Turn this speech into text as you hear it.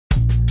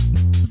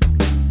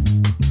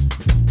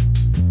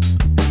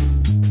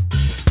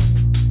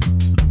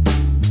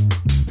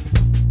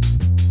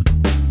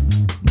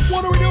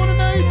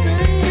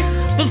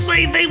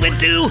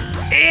to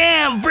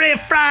every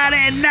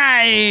Friday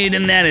night,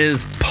 and that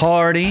is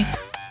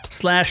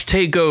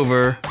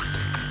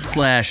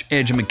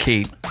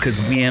party/takeover/educate, because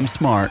we am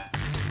smart.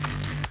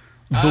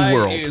 The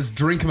world is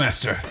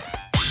Drinkmaster.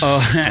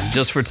 Oh,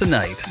 just for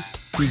tonight.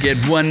 You get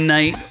one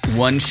night,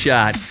 one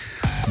shot.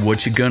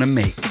 What you gonna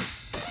make?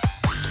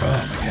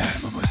 Oh my God,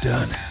 I'm almost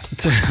done.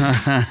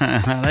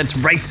 That's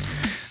right.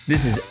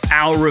 This is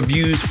Our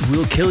Reviews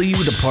Will Kill You,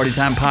 the Party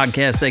Time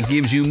podcast that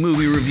gives you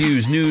movie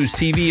reviews, news,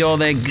 TV, all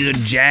that good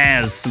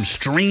jazz, some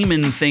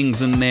streaming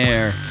things in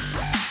there.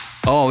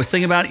 Oh, I was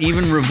thinking about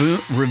even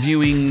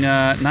reviewing,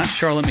 not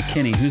Charlotte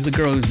McKinney. Who's the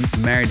girl who's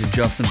married to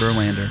Justin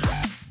Verlander?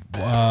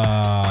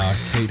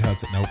 Kate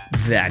Hudson. Nope.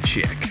 That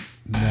chick.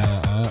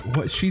 No,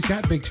 what? She's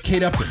got big.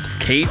 Kate Upton.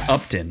 Kate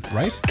Upton.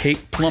 Right?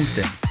 Kate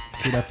Plumpton.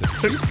 Kate Upton.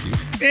 She's cute.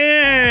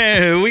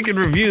 Yeah, we can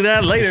review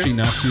that later. Is she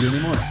not cute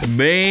anymore?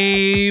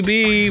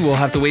 Maybe. We'll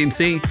have to wait and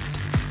see.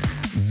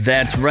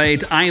 That's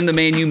right. I am the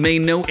man you may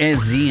know as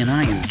Z, and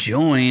I am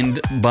joined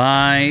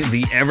by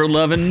the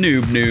ever-loving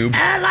Noob.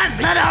 I like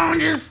blood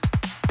oranges.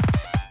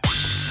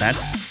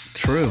 That's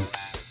true.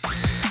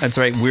 That's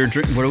right.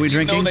 What are we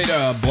drinking? No, they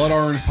blood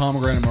orange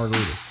pomegranate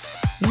margarita.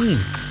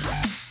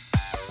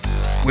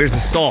 Where's the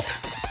salt?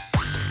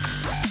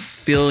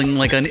 Feeling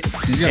like and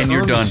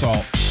you're done.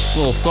 Salt. A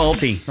little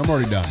salty. I'm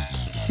already done.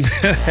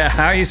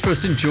 How are you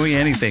supposed to enjoy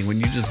anything when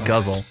you just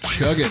guzzle?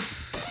 Chug it.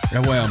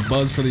 That way I'm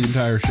buzzed for the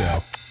entire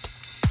show.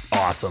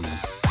 Awesome.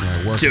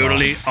 Work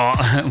Totally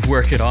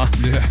work it off.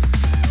 Yeah.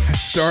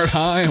 Start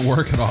high and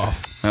work it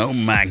off. Oh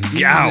my Get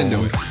god.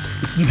 into it.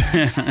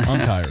 I'm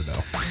tired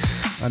though.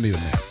 I need a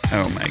nap.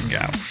 Oh my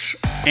gosh.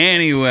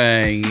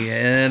 Anyway,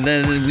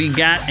 we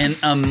got an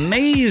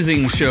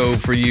amazing show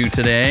for you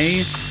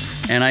today.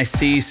 And I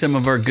see some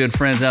of our good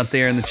friends out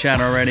there in the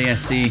chat already. I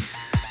see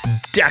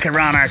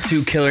Dakaran, our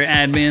two killer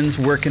admins,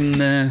 working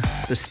the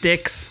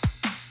sticks.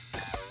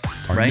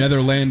 Our right?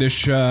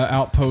 Netherlandish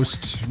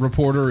outpost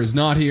reporter is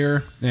not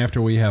here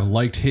after we have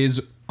liked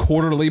his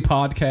quarterly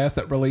podcast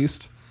that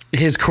released.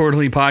 His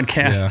quarterly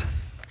podcast. Yeah.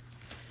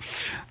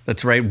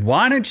 That's right.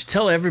 Why don't you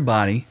tell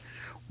everybody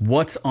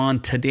what's on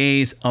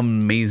today's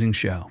amazing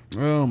show?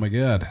 Oh my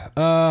God.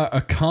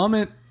 A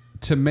comet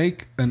to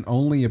make an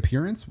only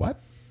appearance? What?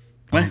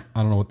 What?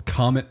 I don't know what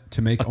comet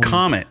to make. A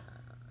comet.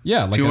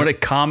 Yeah. Like Do you know what a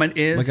comet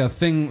is? Like a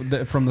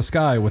thing from the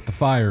sky with the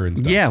fire and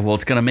stuff. Yeah, well,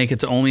 it's going to make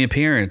its only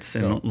appearance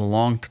in a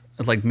long,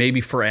 like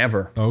maybe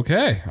forever.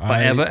 Okay.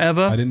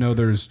 Forever. I didn't know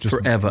there's just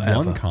Forever, one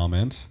ever.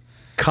 comment.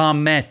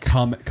 Comet.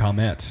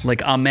 Comet.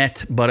 Like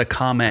Amet, but a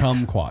comet.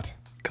 Kumquat.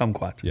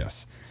 Kumquat.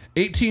 Yes.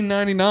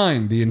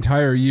 1899, the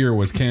entire year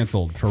was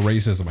canceled for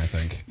racism, I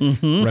think.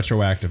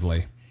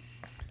 Retroactively.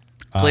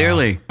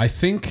 Clearly. I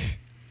think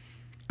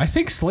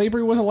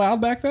slavery was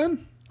allowed back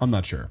then. I'm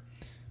not sure.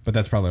 But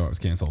that's probably why it was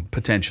canceled.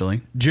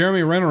 Potentially.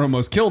 Jeremy Renner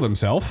almost killed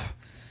himself.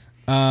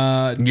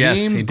 Yes,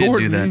 James he did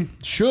Gordon do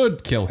that.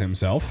 should kill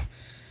himself.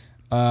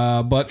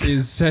 But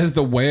says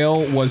the whale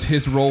was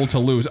his role to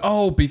lose.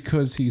 Oh,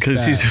 because he's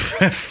fat.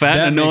 He's fat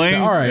and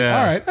annoying. All right, Yeah.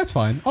 all right. That's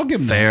fine. I'll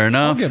give him that. Fair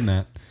enough. I'll give him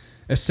that.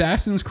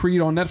 Assassin's Creed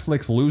on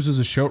Netflix loses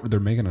a show. They're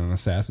making an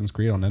Assassin's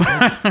Creed on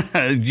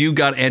Netflix. You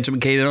got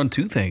educated on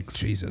two things.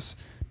 Jesus.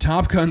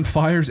 Top Gun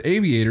fires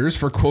aviators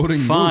for quoting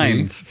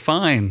Fines.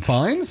 Fines?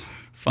 You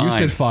Fines.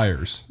 said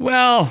fires.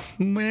 Well,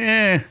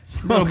 a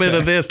little bit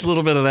of this, a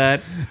little bit of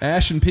that.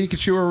 Ash and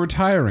Pikachu are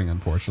retiring,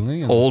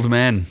 unfortunately. And Old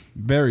men.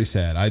 very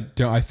sad.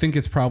 I think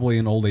it's probably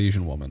an old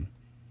Asian woman.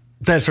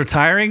 That's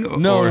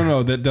retiring?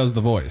 No, that does the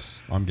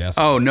voice, I'm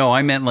guessing. Oh, no,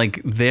 I meant like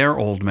they're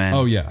old men.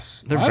 Oh,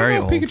 yes. They're I very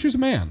don't know if old. Pikachu's a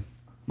man.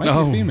 Might be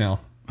Oh. a female.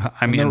 I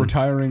And they're mean,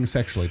 retiring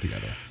sexually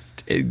together.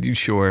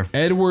 Sure.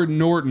 Edward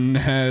Norton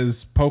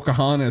has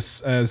Pocahontas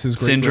as his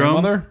Syndrome?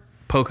 great-grandmother.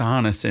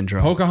 Pocahontas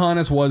syndrome.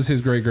 Pocahontas was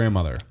his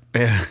great-grandmother.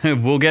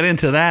 We'll get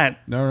into that.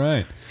 All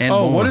right. And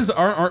what more. is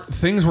our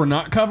things we're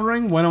not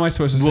covering? When am I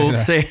supposed to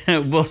say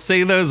that? We'll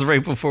say those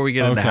right before we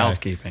get into Okay.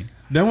 housekeeping.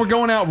 Then we're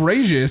going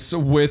outrageous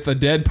with a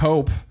dead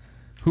pope.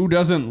 Who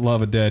doesn't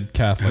love a dead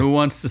Catholic? Who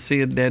wants to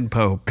see a dead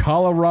pope?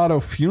 Colorado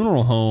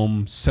funeral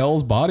home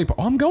sells body parts.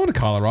 Oh, I'm going to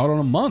Colorado in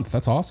a month.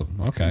 That's awesome.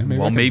 Okay.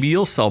 Maybe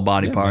you'll sell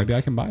body parts. Maybe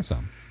I can buy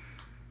some.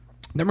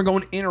 Then we're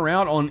going in or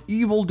out on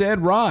Evil Dead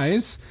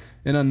Rise,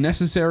 an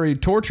unnecessary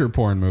torture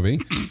porn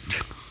movie.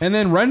 And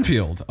then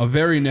Renfield, a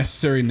very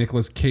necessary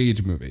Nicolas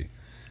Cage movie.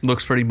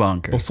 Looks pretty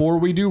bonkers. Before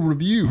we do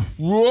review,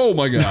 oh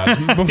my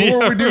God.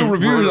 Before we do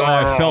review,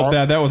 I felt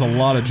that was a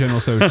lot of General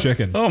Tso's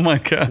chicken. Oh my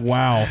god!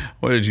 Wow.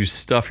 What did you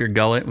stuff your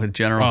gullet with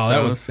General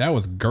Tso's? That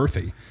was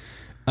girthy.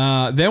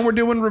 Then we're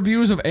doing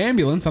reviews of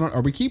Ambulance.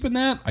 Are we keeping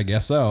that? I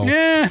guess so.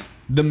 Yeah.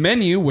 The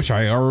Menu, which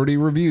I already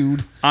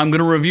reviewed. I'm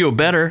gonna review it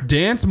better.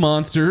 Dance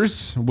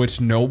Monsters,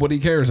 which nobody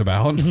cares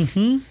about.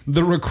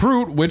 The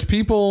Recruit, which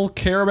people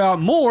care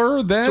about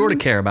more than Sorta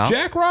care about.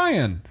 Jack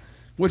Ryan,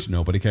 which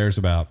nobody cares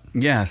about.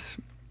 Yes.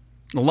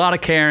 A lot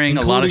of caring,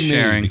 a lot of Including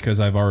me, sharing.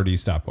 because I've already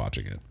stopped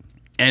watching it.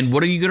 And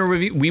what are you going to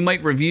review? We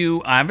might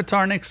review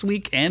Avatar next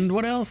week. And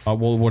what else?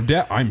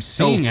 I'm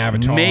seeing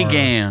Avatar.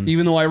 Megan.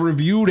 Even though I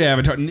reviewed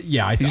Avatar.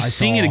 Yeah, I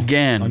seeing saw. it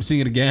again. I'm seeing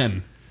it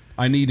again.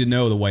 I need to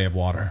know the way of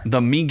water.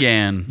 The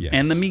Megan. Yes.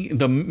 And the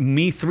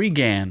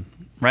Me3GAN,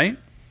 right?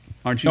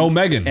 Aren't you? Oh,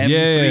 Megan. M3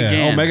 Yeah.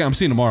 GAN. Oh, Megan. I'm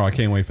seeing tomorrow. I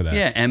can't wait for that.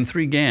 Yeah,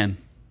 M3GAN.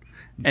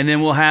 And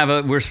then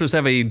we're supposed to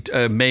have a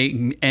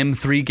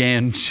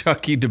M3GAN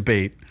Chucky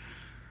debate.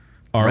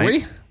 Are right?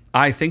 we?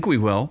 I think we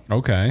will.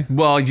 Okay.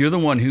 Well, you're the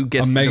one who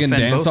gets A to Megan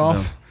defend dance both off?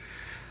 of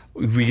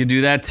those. We could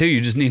do that too.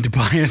 You just need to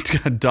buy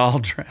a doll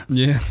dress.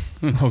 Yeah.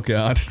 Oh,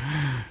 God.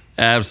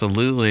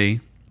 Absolutely.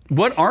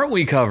 What aren't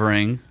we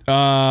covering?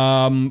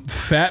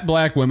 Fat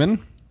black women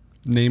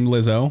named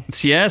Lizzo.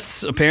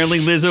 Yes, apparently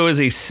Lizzo is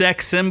a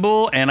sex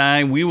symbol,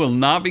 and we will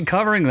not be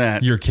covering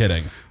that. You're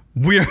kidding.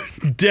 We're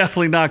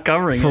definitely not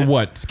covering For it.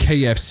 what?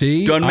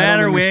 KFC? Doesn't I don't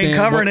matter. We ain't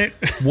understand. covering it.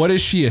 What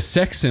is she a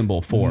sex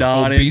symbol for?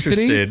 Not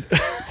Obesity? interested.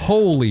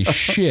 Holy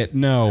shit.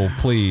 No,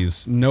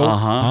 please. No,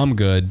 I'm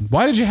good.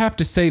 Why did you have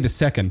to say the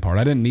second part?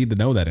 I didn't need to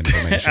know that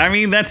information. I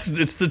mean, it's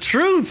the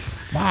truth.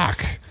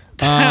 Fuck.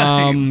 Chris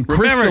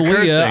Remember D'Elia,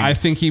 cursing. I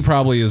think he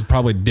is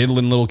probably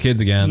diddling little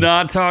kids again.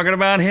 Not talking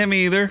about him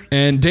either.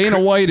 And Dana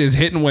White is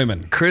hitting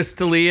women. Chris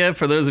D'Elia,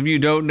 for those of you who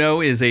don't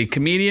know, is a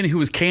comedian who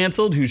was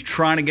canceled, who's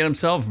trying to get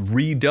himself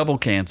redouble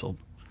canceled.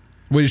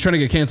 Wait, he's trying to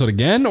get canceled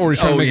again, or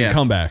he's trying to make a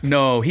comeback?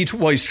 No, he's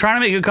trying to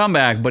make a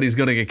comeback, but he's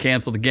going to get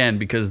canceled again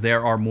because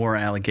there are more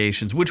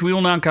allegations, which we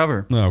will not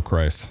cover. Oh,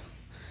 Christ.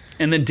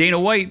 And then Dana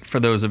White, for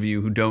those of you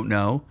who don't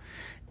know,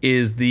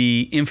 is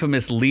the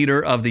infamous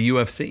leader of the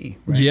UFC.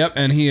 Right? Yep,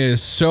 and he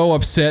is so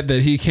upset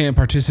that he can't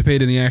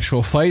participate in the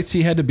actual fights,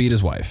 he had to beat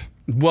his wife.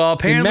 Well,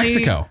 apparently In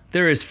Mexico.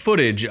 there is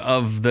footage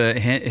of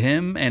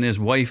him and his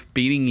wife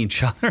beating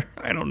each other.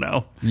 I don't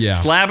know. Yeah.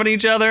 Slapping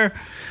each other.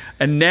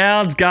 And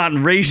now it's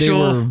gotten racial.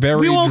 They were very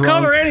we won't drunk.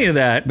 cover any of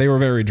that. They were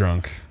very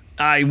drunk.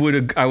 I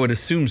would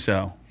assume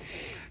so.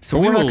 So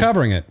But we're not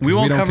covering it, 'cause We we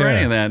won't don't cover care.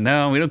 any of that.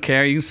 No, we don't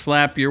care. You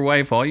slap your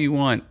wife all you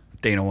want.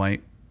 Dana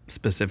White,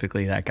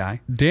 specifically that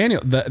guy.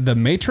 Daniel, the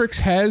Matrix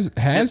has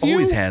It you?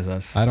 always has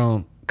us. I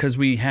don't Because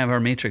we have our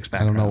Matrix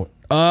background. know.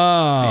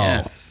 Oh.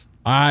 Yes.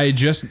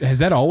 Has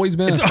that always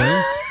been a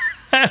thing?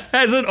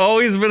 Has it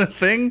always been a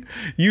thing?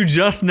 You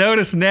just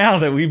noticed now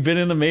that we've been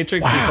in the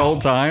Matrix this whole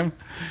time?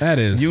 That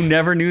is. You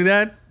never knew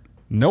that?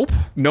 Nope.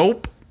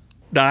 Nope.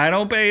 I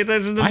don't pay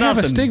attention to I nothing. have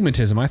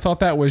astigmatism. I thought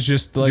that was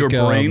just like Your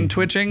brain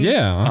twitching?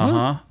 Yeah.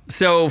 Uh-huh.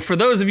 So for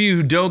those of you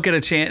who don't get a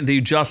chance, that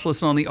you just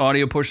listen on the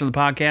audio portion of the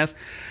podcast,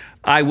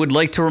 I would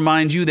like to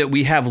remind you that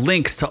we have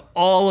links to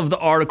all of the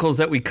articles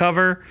that we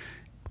cover.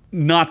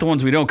 Not the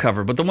ones we don't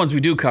cover, but the ones we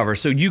do cover.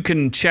 So you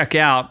can check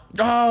out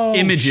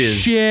images.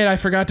 Shit, I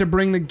forgot to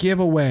bring the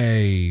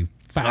giveaway.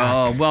 Fuck.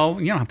 Oh, well,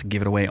 you don't have to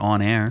give it away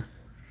on air.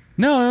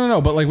 No.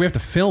 But like we have to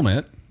film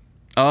it.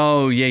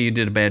 Oh, yeah, you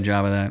did a bad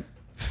job of that.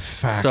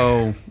 Fuck.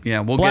 So, yeah,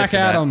 we'll Black get to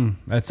Adam.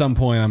 At some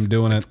point, I'm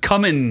doing it.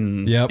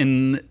 Coming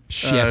in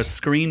Shit. a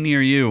screen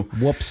near you.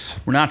 Whoops.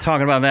 We're not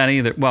talking about that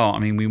either. Well, I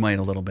mean, we might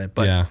a little bit,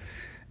 but Yeah.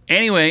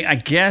 anyway, I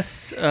guess,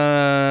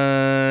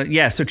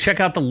 so check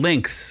out the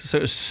links.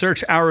 So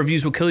search Our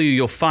Reviews Will Kill You.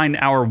 You'll find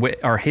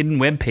our hidden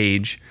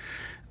webpage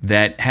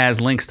that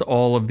has links to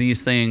all of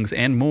these things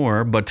and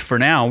more. But for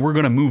now, we're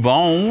going to move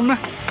on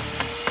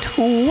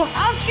to,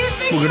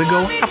 we're going to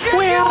go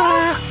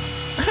afuera.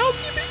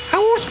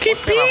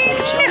 Housekeeping.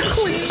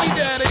 Clean me,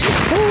 daddy.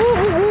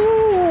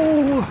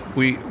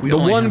 We The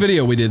only one have-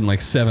 video we did in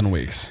like 7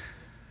 weeks.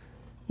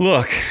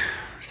 Look,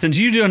 since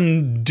you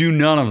do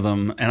none of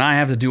them and I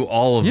have to do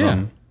all of Yeah.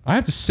 them. I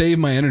have to save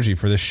my energy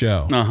for this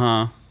show.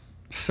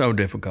 So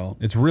difficult.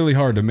 It's really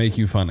hard to make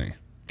you funny.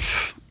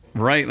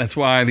 Right. That's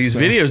why these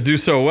videos do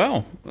so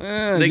well.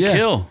 They yeah.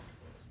 kill.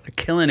 They're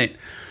killing it.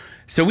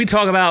 So we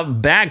talk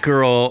about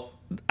Batgirl.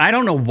 I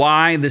don't know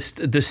why the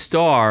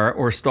star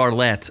or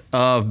starlet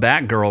of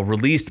Batgirl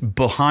released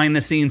behind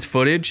the scenes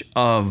footage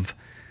of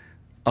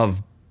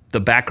the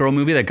Batgirl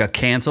movie that got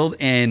canceled,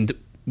 and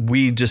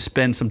we just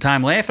spent some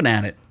time laughing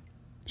at it.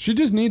 She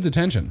just needs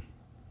attention.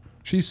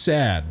 She's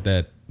sad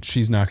that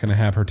she's not going to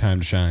have her time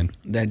to shine.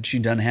 That she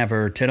doesn't have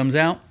her titums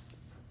out.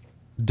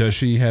 Does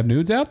she have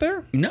nudes out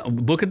there? No,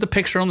 look at the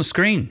picture on the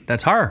screen.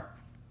 That's her.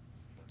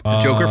 The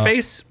Joker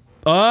face.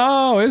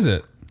 Oh, is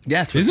it?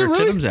 Yes, with Is it her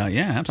really? titums out.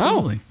 Yeah,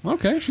 absolutely. Oh,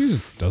 okay. She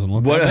doesn't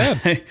look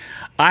that bad.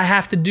 I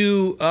have to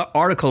do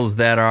articles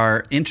that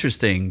are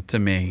interesting to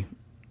me.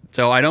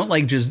 So I don't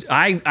like just,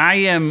 I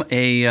am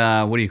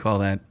a, what do you call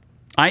that?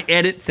 I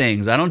edit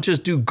things. I don't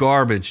just do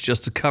garbage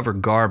just to cover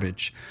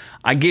garbage.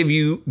 I give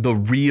you the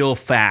real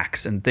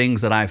facts and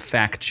things that I've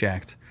fact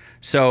checked.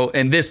 So,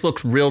 and this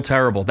looks real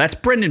terrible. That's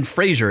Brendan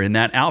Fraser in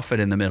that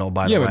outfit in the middle,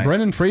 by the way. Yeah, but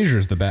Brendan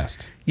Fraser's the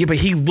best. Yeah, but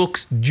he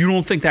looks, you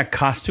don't think that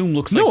costume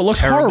looks like No, it looks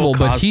terrible horrible,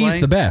 but he's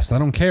cosplay? the best. I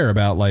don't care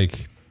about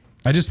like,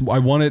 I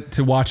wanted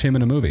to watch him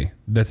in a movie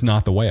that's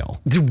not The Whale.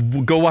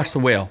 Dude, go watch The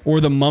Whale. Or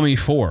The Mummy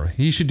 4.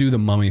 He should do The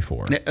Mummy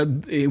 4.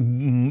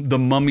 The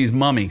mummy's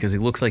mummy, because he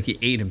looks like he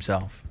ate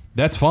himself.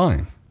 That's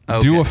fine. Okay.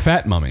 Do a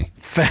fat mummy.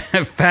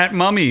 Fat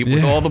mummy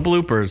with all the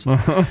bloopers.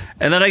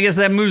 And then I guess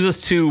that moves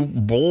us to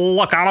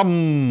Black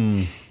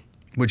Adam,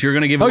 which you're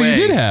going to give Oh, away. you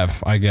did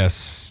have, I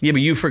guess. Yeah,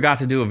 but you forgot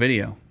to do a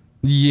video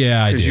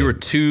Yeah, I did. because you were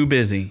too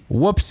busy.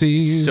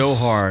 Whoopsies. So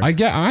hard.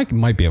 I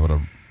might be able to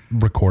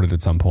record it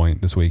at some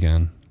point this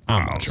weekend.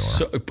 I'm not sure.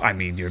 So, I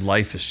mean, your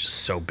life is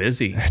just so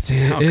busy. That's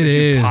it. How It could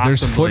you is. There's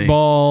possibly-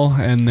 football,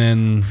 and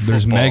then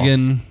there's Football.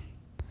 Megan.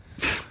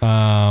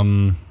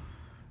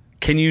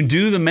 Can you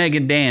do the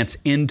Megan dance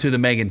into the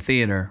Megan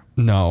Theater?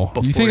 No.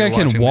 You Before think you're I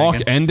can watching walk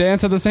Megan? and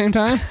dance at the same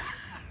time?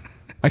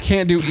 I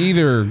can't do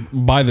either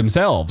by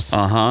themselves.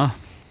 Uh-huh.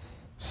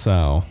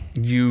 So,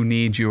 You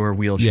need your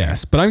wheelchair.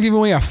 yes. But I'm giving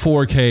away a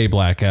 4K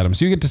Black Adam.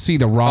 So you get to see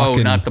the rock Oh,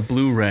 in not the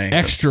Blu-ray.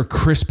 extra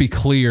crispy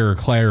clear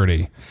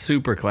clarity.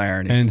 Super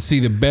clarity. And see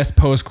the best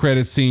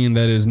post-credit scene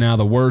that is now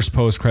the worst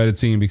post-credit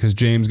scene because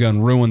James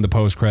Gunn ruined the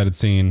post-credit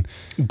scene.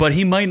 But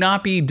he might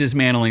not be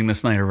dismantling the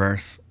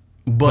Snyderverse.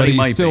 But he he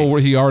might still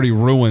he already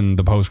ruined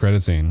the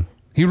post-credit scene.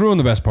 He ruined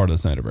the best part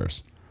of the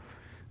Snyderverse.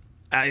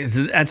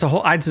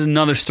 That's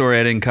another story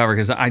I didn't cover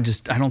because I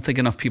don't think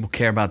enough people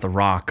care about The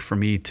Rock for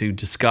me to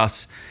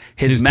discuss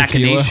his His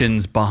tequila?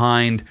 machinations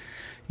behind,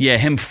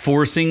 him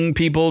forcing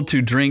people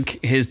to drink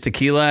his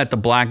tequila at the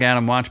Black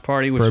Adam watch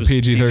party, which For a was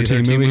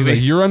PG-13 movie, he's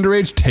like, "You're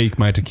underage. Take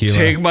my tequila.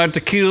 Take my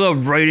tequila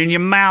right in your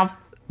mouth.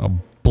 I'll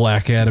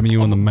Black Adam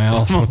you in the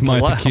mouth with my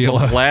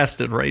tequila."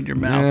 Blast it right in your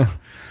mouth.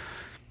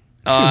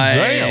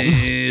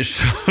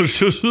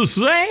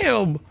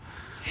 Shazam!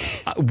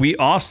 We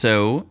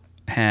also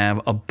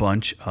have a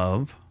bunch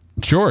of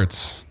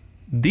Shorts.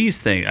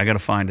 these things. I gotta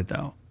find it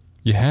though.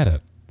 You had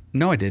it.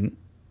 No, I didn't.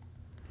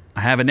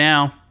 I have it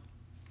now.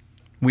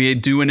 We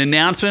do an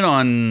announcement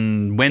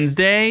on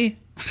Wednesday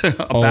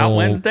about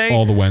Wednesday.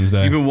 All the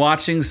Wednesday. You've been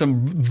watching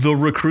some The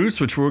Recruits,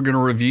 which we're going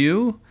to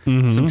review.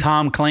 Some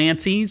Tom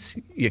Clancy's,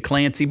 you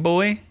Clancy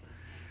boy.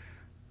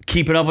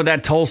 Keeping up with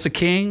that Tulsa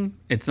King.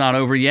 It's not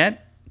over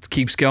yet. It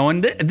keeps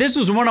going. This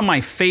was one of my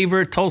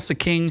favorite Tulsa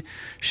King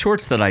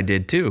shorts that I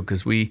did too,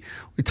 because we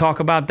talk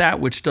about that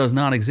which does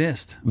not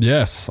exist.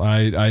 Yes,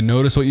 I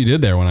noticed what you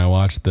did there when I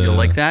watched the. You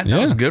like that? Yeah,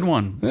 That was a good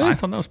one. Yeah. I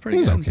thought that was pretty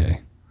It was good.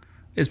 okay.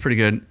 It's pretty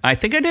good. I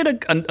think I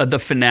did the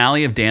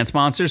finale of Dance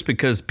Monsters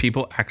because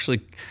people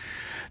actually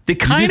they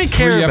kind Did of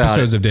care 3 about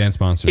episodes it. of Dance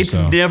Monsters. It's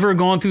so. never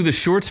gone through the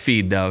shorts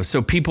feed though,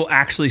 so people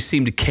actually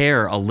seem to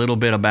care a little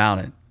bit about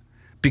it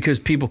because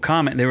people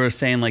comment. They were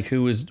saying like,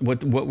 who was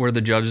what were the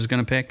judges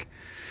going to pick?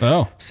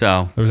 Oh,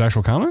 So there was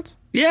actual comments.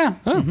 yeah,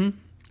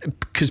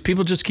 because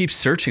people just keep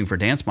searching for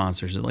Dance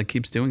Monsters. It like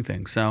keeps doing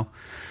things. So,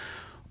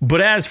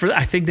 but as for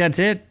I think that's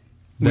it.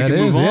 We That can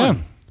is, move yeah.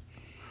 on.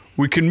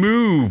 We can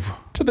move.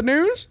 To the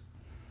news.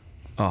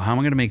 Oh, how am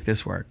I going to make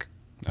this work?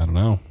 I don't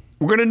know.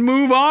 We're going to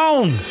move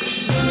on.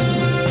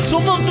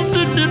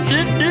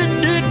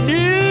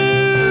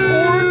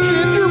 Or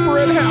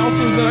gingerbread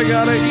houses that I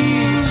gotta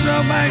eat.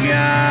 Oh my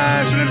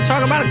gosh, we're going to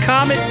talk about a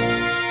comet.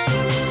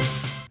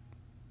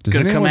 Does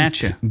Gonna come anyone-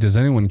 at you. Does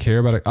anyone care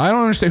about it? I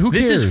don't understand. Who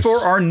This cares? is for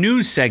our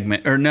news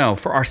segment, or no,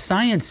 for our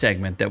science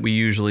segment that we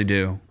usually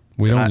do.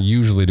 We don't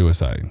usually do a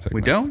science segment.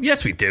 We don't?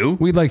 Yes, we do.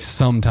 We like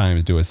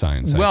sometimes do a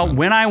science segment. Well,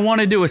 when I want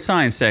to do a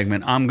science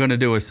segment, I'm going to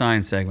do a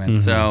science segment. Mm-hmm.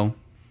 So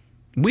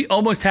we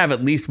almost have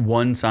at least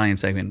one science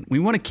segment. We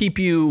want to keep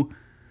you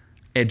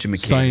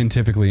educated.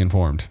 scientifically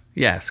informed.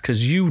 Yes,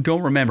 because you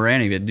don't remember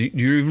any of it. Do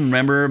you even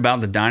remember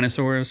about the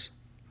dinosaurs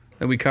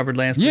that we covered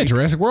last Yeah, week?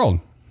 Jurassic World.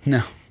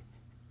 No.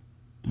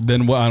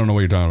 Then what? I don't know what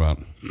you're talking about.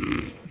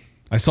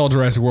 I saw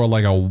Jurassic World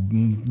like a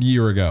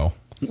year ago.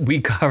 We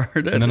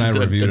covered it. And then I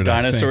reviewed the it,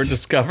 I dinosaur think.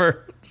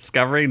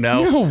 discovery.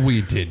 No, No,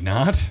 we did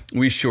not.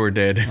 we sure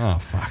did. Oh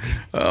fuck.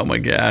 Oh my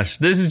gosh,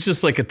 this is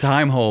just like a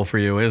time hole for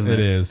you, isn't it?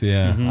 It is,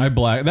 yeah. I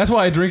black. That's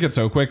why I drink it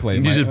so quickly.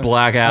 You just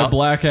black I out.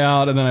 black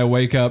out, and then I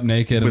wake up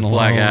naked With and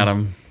Black alone,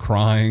 Adam.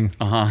 crying.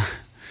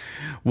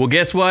 Well,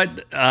 guess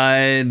what?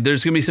 There's going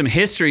to be some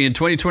history in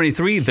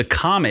 2023. The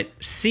comet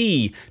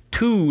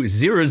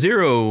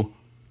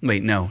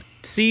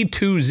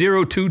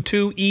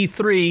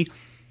C2022E3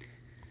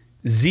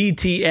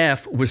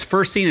 ZTF was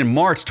first seen in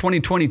March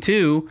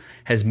 2022,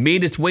 has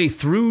made its way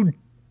through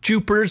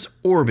Jupiter's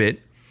orbit.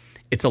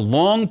 It's a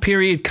long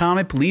period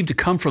comet believed to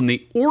come from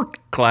the Oort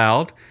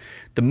cloud,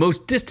 the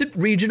most distant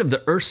region of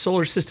the Earth's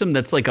solar system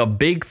that's like a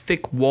big,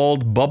 thick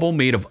walled bubble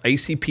made of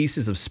icy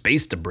pieces of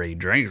space debris.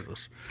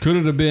 Dangerous. Could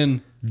it have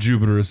been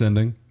Jupiter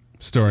Ascending,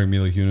 starring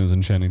Mila Kunis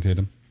and Channing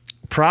Tatum,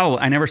 Probably.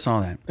 I never saw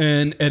that.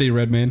 and Eddie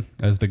Redmayne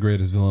as the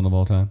greatest villain of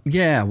all time?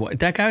 Yeah, well,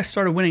 that guy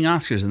started winning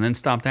Oscars and then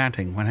stopped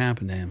acting. What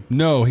happened to him?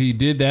 No, he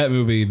did that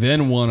movie,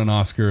 then won an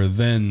Oscar,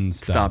 then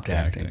stopped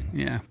Acting.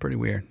 Yeah, pretty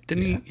weird.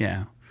 Didn't he?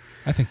 Yeah.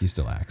 I think he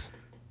still acts.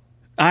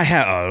 I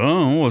don't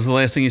know. What was the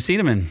last thing you seen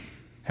him in?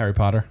 Harry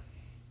Potter,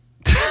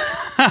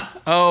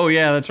 Oh,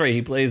 yeah, that's right.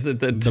 He plays the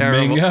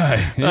terrible main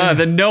guy. Yeah.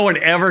 that no one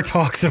ever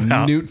talks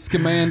about. Newt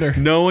Scamander.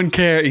 No one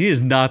cares. He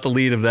is not the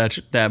lead of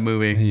that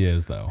movie. He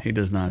is though. He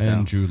does not,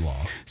 And though. Jude Law.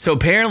 So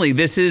apparently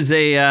this is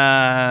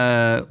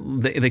a,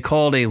 they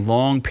call it a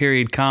long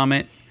period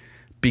comet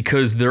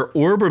because their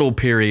orbital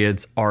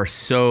periods are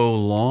so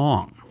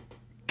long.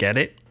 Get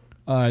it?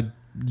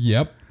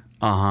 Yep.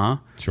 Uh-huh.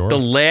 Sure. The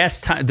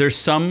last time, there's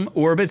some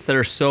orbits that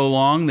are so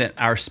long that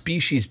our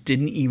species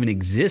didn't even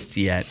exist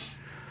yet.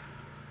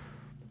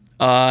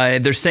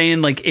 They're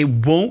saying like it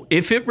won't,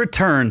 if it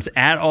returns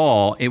at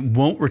all, it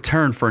won't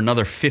return for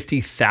another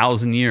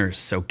 50,000 years.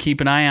 So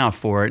keep an eye out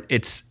for it.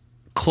 Its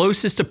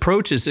closest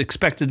approach is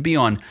expected to be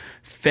on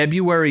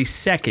February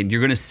 2nd. You're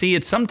going to see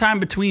it sometime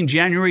between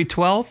January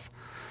 12th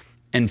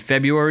and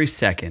February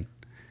 2nd.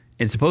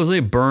 And supposedly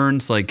it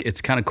burns, like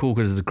it's kind of cool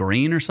because it's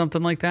green or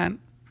something like that.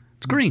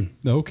 It's green.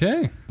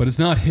 Okay. But it's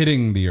not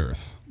hitting the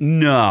Earth.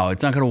 No,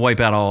 it's not going to wipe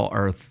out all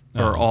Earth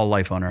or all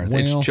life on Earth.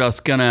 Well, it's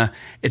just gonna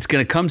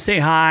come say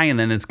hi, and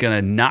then it's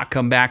gonna not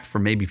come back for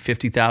maybe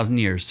 50,000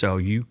 years. So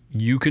you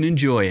can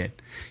enjoy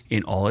it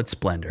in all its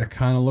splendor. It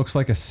kind of looks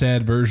like a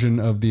sad version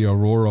of the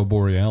Aurora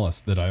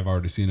Borealis that I've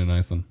already seen in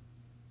Iceland.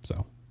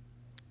 So,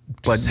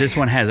 But this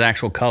one has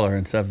actual color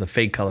instead of the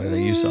fake color that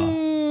you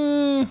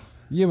saw.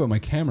 Yeah, but my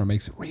camera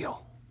makes it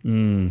real.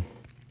 Ron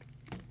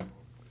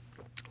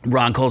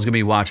Cole's gonna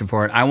be watching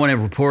for it. I want to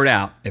report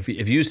out if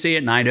you see it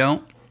and I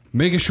don't.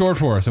 Make it short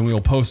for us, and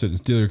we'll post it and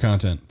steal your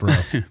content for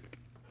us.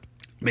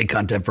 Make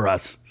content for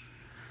us.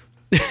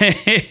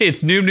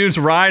 It's Noob Noob's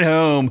ride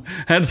home.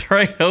 That's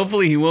right.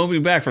 Hopefully he won't be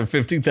back for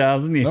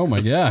 50,000 years. Oh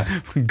my God.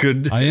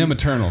 Good. I am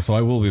eternal, so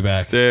I will be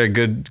back. There,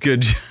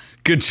 good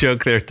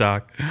joke there,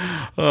 Doc.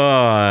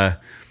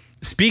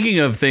 Speaking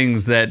of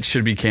things that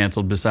should be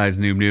canceled besides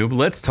Noob Noob,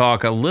 let's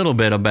talk a little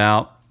bit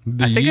about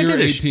The year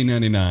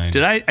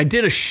 1899. I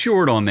did a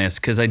short on this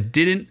because I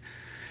didn't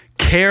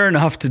care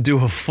enough to do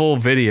a full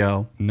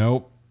video.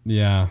 Nope.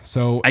 Yeah.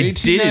 So I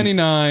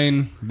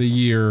 1899, the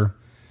year,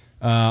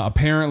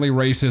 apparently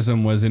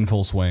racism was in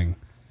full swing.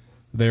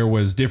 There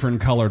was different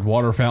colored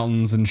water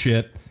fountains and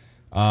shit.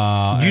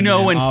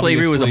 When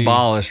slavery was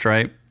abolished,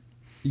 right?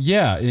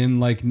 Yeah, in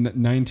like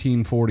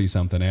 1940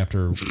 something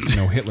after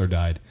Hitler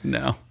died.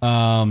 No.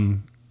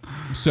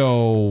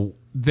 So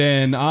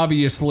then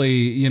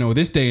obviously,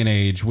 this day and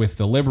age with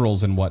the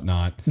liberals and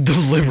whatnot, The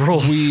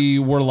liberals. we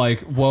were like,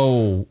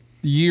 whoa,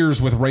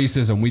 years with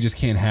racism, we just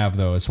can't have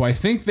those. So I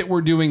think that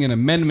we're doing an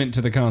amendment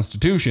to the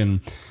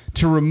Constitution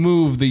to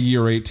remove the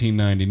year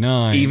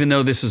 1899. Even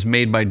though this was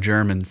made by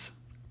Germans.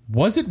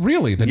 Was it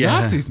really? The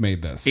Yeah. Nazis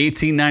made this.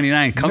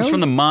 1899. Comes from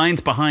the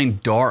minds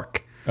behind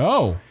Dark.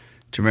 Oh.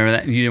 Do you remember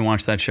that? You didn't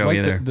watch that show Like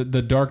either.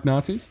 the dark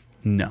Nazis?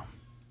 No.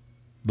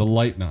 The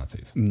light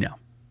Nazis. No.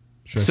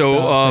 Should I stop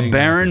So saying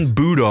Baron Nazis?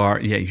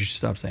 Budar, yeah, you should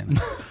stop saying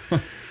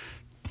that.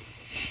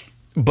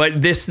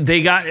 But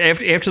they got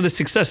after the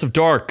success of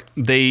Dark,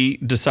 they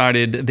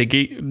decided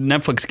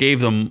Netflix gave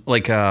them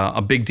like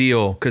a big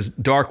deal because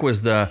Dark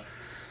was the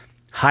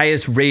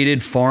highest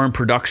rated foreign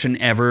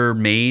production ever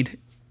made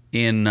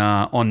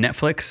on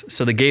Netflix.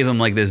 So they gave them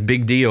like this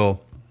big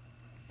deal,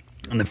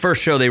 and the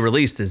first show they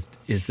released is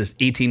this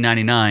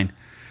 1899.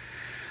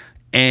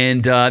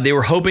 And they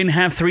were hoping to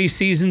have 3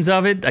 seasons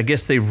of it. I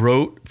guess they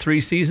wrote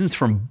 3 seasons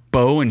from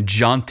Beau and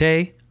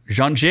Jean-Jay.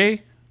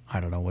 I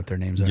don't know what their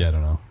names are. Yeah, I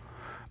don't know.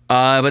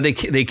 But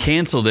they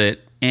canceled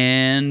it,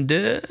 and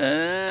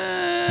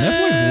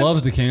Netflix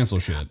loves to cancel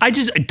shit. I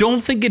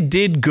don't think it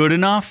did good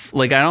enough.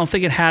 Like, I don't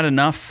think it had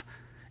enough.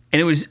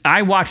 And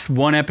I watched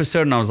one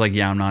episode and I was like,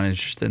 yeah, I'm not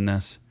interested in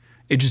this.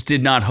 It just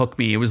did not hook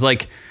me. It was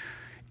like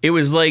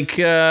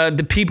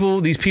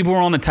these people were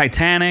on the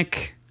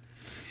Titanic,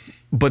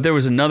 but there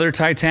was another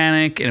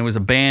Titanic and it was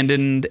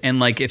abandoned, and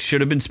like it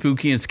should have been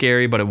spooky and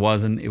scary, but it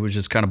wasn't. It was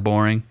just kind of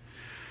boring.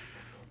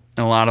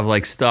 And a lot of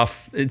like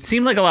stuff. It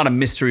seemed like a lot of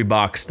mystery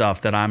box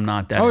stuff that I'm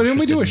not that interested in. Oh, didn't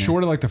we do a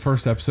short of like the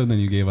first episode and then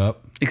you gave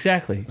up?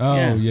 Exactly.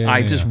 Oh, yeah.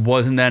 I just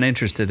wasn't that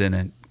interested in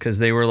it because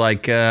they were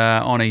like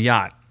on a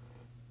yacht.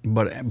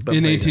 But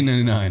in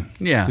 1899.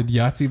 Yeah. Did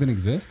yachts even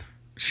exist?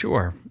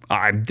 Sure.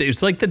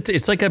 It's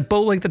like a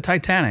boat like the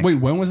Titanic. Wait,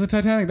 when was the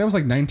Titanic? That was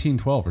like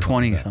 1912 or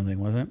 20 something. something,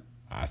 was it?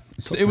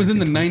 So it was in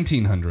the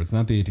 1900s,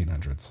 not the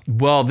 1800s.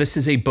 Well, this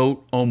is a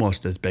boat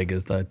almost as big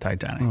as the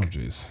Titanic. Oh,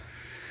 jeez.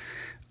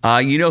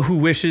 You know who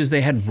wishes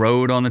they had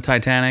rowed on the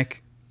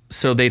Titanic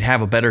so they'd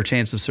have a better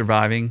chance of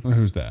surviving?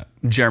 Who's that?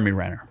 Jeremy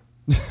Renner.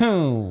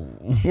 Oh,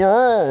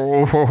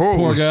 Whoa.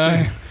 poor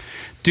guy.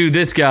 Dude,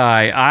 this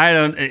guy,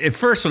 at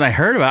first when I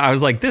heard about it, I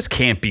was like, this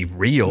can't be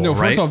real, No,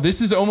 right? first off,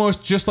 this is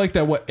almost just like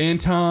that,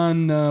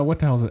 Anton, what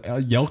the hell is it?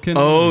 Yelkin?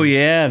 Oh,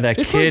 yeah, that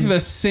It's kid. like the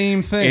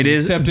same thing, It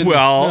is, except in the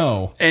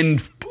snow.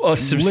 and a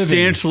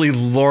substantially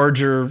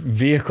larger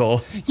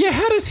vehicle. Yeah,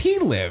 how does he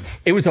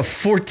live? It was a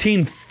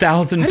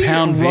 14,000 How do you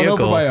pound get run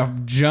vehicle. over by a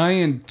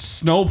giant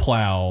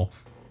snowplow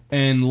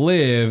and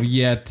live,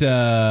 yet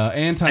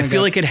Anton I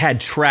feel like it had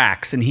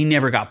tracks and he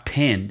never got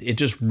pinned. It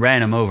just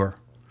ran him over.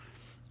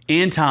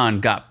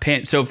 Anton got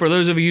pinned. So for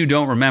those of you who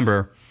don't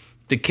remember,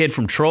 the kid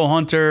from Troll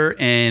Hunter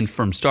and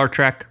from Star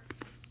Trek,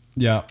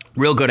 yeah.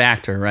 real good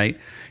actor, right?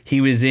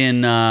 He was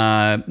in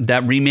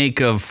that remake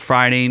of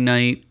Friday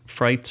Night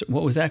Frights.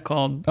 What was that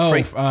called?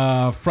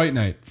 Oh, Fright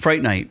Night.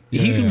 Fright Night.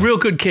 Yeah. Real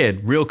good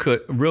kid. Real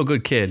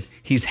good kid.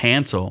 He's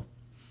Hansel.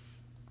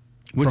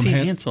 What's From he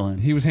Hansel in?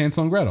 He was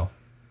Hansel and Gretel.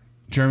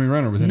 Jeremy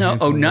Renner was in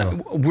Hansel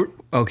and Gretel.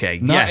 Okay.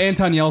 Not yes.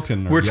 Anton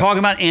Yelkin. We're talking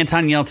about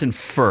Anton Yelton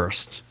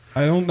first.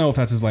 I don't know if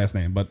that's his last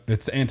name, but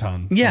it's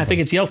Anton. Yeah, I something.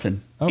 think it's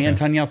Yelton. Okay.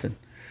 Anton Yelton.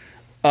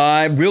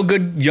 Real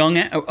good young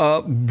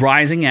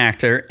rising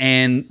actor,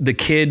 and the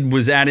kid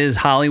was at his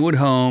Hollywood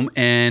home,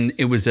 and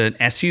it was an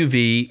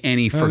SUV, and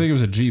I think it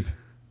was a Jeep.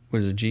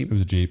 Was it a Jeep? It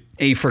was a Jeep.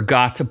 And he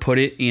forgot to put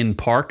it in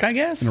park, I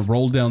guess. And it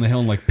rolled down the hill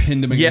and like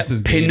pinned him against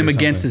his gate. Pinned him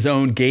against his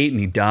own gate, and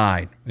he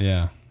died.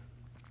 Yeah.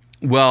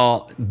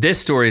 Well, this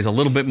story is a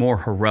little bit more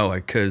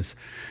heroic because,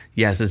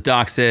 yes, as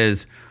Doc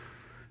says,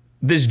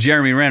 this is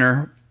Jeremy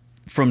Renner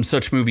from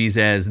such movies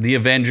as The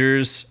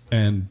Avengers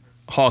and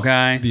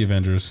Hawkeye. The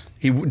Avengers.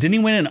 Didn't he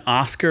win an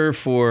Oscar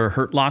for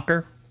Hurt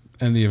Locker?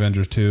 And The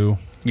Avengers 2.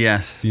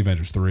 Yes. The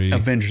Avengers 3.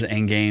 Avengers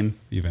Endgame.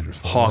 The Avengers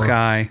 4.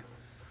 Hawkeye.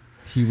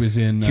 He was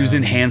in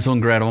Hansel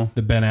and Gretel.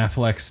 The Ben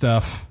Affleck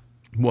stuff.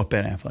 What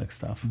Ben Affleck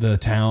stuff? The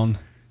Town.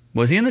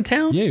 Was he in The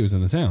Town? Yeah, he was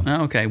in The Town.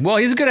 Oh, okay. Well,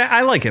 he's a good.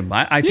 I like him.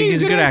 I think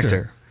he's a good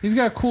actor. He's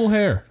got cool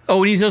hair.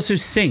 Oh, and he also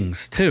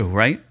sings too,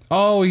 right?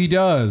 Oh, he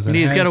does. And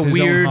he's got a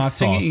weird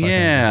singing.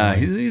 Yeah,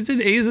 think.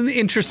 he's an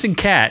interesting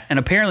cat, and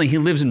apparently he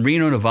lives in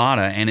Reno,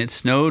 Nevada, and it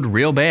snowed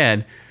real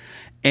bad.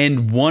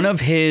 And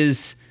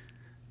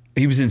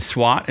he was in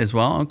SWAT as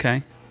well.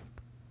 Okay,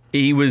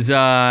 he was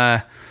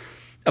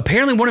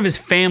apparently one of his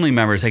family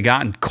members had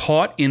gotten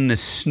caught in the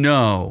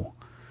snow.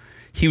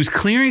 He was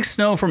clearing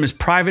snow from his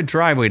private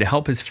driveway to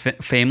help his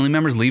family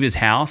members leave his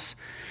house.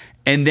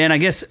 And then I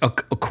guess,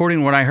 according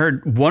to what I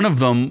heard, one of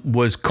them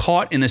was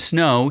caught in the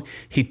snow.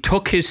 He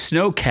took his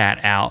snow cat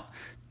out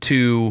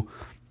to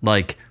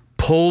like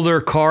pull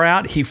their car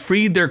out. He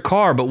freed their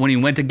car, but when he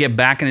went to get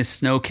back in his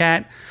snow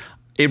cat,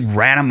 it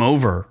ran him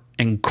over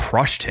and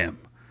crushed him.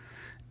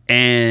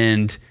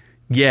 And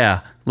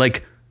yeah,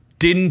 like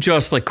didn't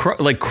just like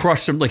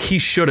crush him. Like he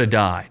should have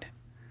died.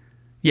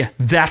 Yeah,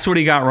 that's what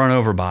he got run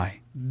over by.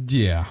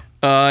 Yeah.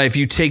 If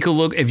you take a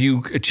look, if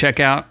you check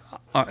out,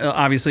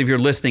 obviously if you're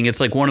listening, it's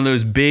like one of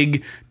those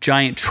big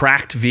giant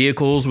tracked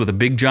vehicles with a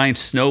big giant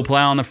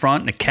snowplow on the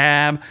front and a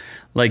cab.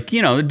 Like,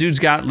 you know, the dude's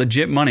got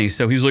legit money.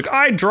 So he's like,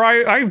 I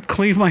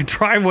cleaned my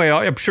driveway.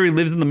 I'm sure he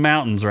lives in the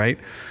mountains, right?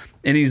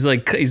 And he's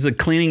like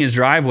cleaning his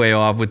driveway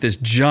off with this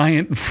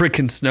giant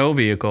freaking snow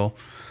vehicle.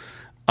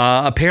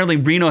 Apparently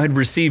Reno had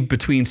received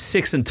between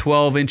 6 and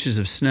 12 inches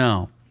of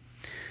snow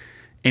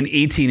and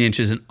 18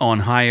 inches on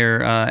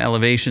higher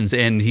elevations.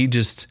 And he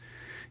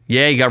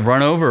got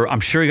run over. I'm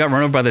sure he got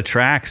run over by the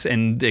tracks,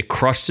 and it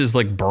crushed his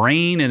like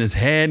brain and his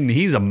head, and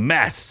he's a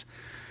mess.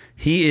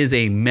 He is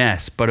a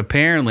mess, but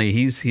apparently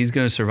he's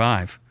going to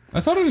survive.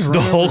 I thought it just ran the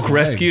over Hulk his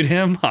rescued legs.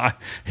 him.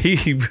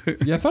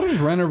 Yeah, I thought it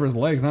just ran over his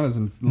legs, not his.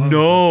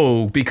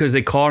 No, because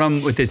they caught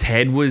him with his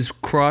head was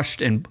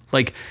crushed, and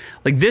like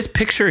this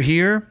picture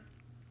here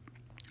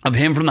of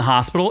him from the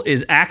hospital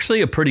is actually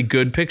a pretty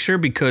good picture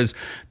because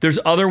there's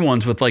other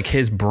ones with like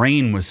his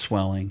brain was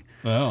swelling.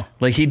 Oh.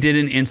 Like he did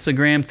an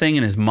Instagram thing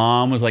and his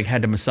mom was like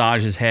had to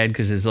massage his head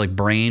because his like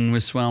brain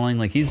was swelling.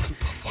 Like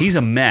he's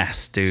a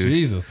mess, dude.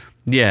 Jesus.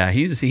 Yeah,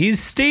 he's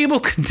stable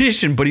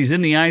condition, but he's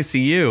in the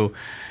ICU.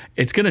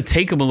 It's gonna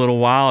take him a little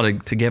while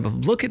to get.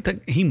 Look at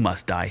he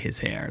must dye his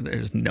hair.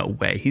 There's no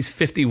way. He's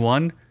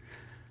 51.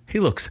 He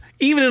looks,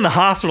 even in the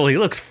hospital, he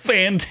looks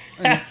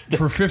fantastic.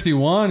 For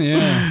 51,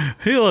 yeah.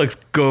 He looks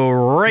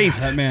great.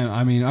 That man,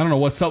 I mean, I don't know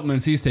what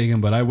supplements he's taking,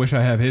 but I wish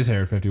I have his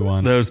hair at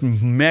 51. Those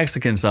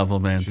Mexican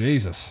supplements.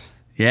 Jesus.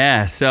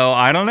 Yeah, so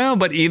I don't know,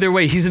 but either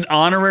way, he's an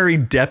honorary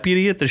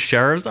deputy at the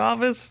sheriff's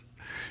office.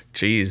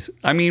 Jeez.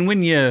 I mean,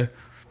 when you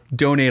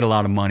donate a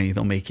lot of money,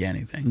 they'll make you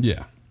anything.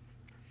 Yeah.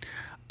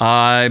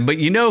 But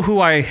you know who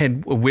I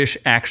wish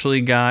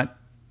actually got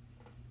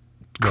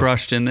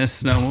crushed in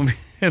this snowmobile?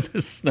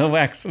 This snow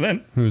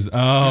accident.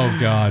 Oh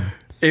God.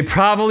 It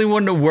probably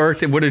wouldn't have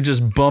worked. It would have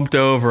just bumped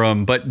over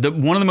him. But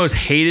one of the most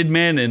hated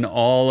men in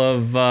all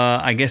of,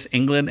 I guess,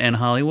 England and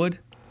Hollywood.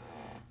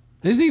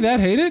 Is he that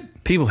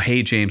hated? People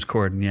hate James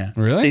Corden. Yeah.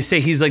 Really? They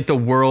say he's like the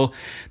world.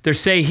 They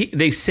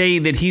say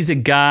that he's a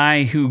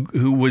guy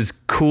who was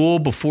cool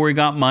before he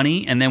got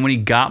money, and then when he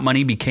got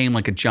money, became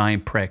like a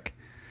giant prick.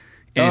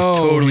 And is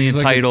totally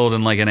entitled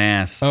and like an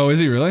ass. Oh, is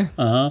he really?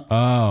 Uh-huh.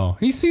 Oh,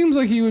 he seems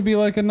like he would be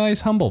like a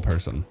nice, humble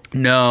person.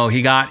 No,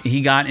 he got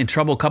in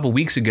trouble a couple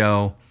weeks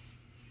ago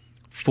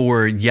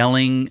for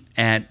yelling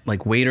at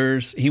like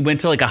waiters. He went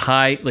to like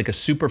a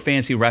super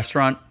fancy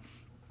restaurant,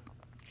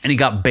 and he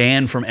got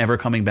banned from ever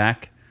coming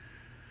back.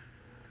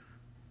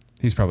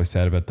 He's probably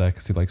sad about that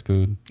because he likes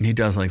food. He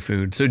does like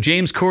food. So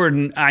James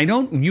Corden,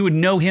 you would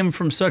know him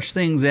from such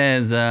things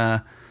as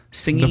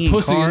singing the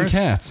Pussy in cars. and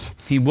Cats.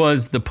 He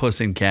was the Puss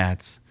in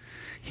Cats.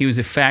 He was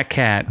a fat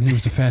cat. He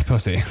was a fat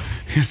pussy.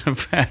 He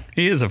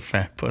is a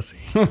fat pussy.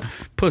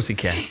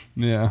 Pussycat.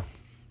 Yeah.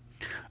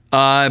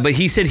 But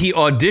he said he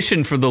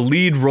auditioned for the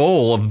lead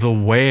role of the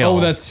whale. Oh,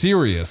 that's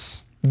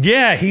serious.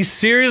 Yeah, he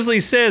seriously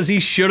says he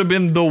should have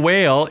been the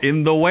whale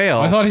in The Whale.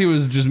 I thought he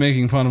was just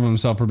making fun of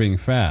himself for being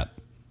fat.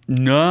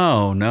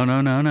 No.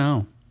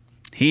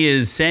 He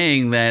is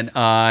saying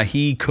that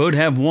he could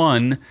have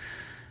won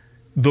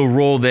the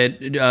role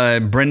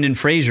that Brendan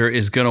Fraser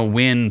is going to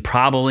win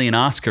probably an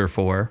Oscar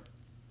for.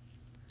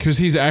 Because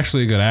he's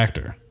actually a good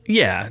actor.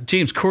 Yeah,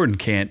 James Corden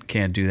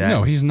can't do that.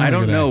 No, he's not. I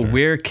don't know actor.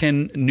 where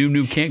can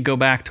Noob can't go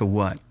back to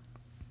what?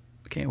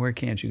 Where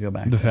can't you go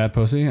back? The fat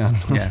pussy? I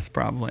don't know. Yes,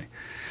 probably.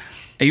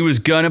 He was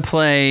gonna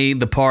play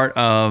the part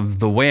of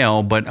the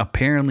whale, but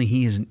apparently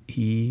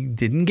he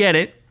didn't get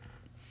it.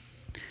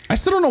 I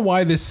still don't know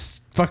why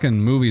this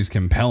fucking movie is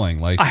compelling.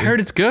 Like, I heard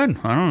it's good.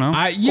 I don't know.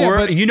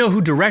 but you know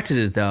who directed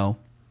it though?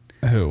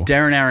 Who?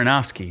 Darren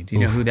Aronofsky. Do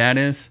you know who that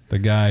is? The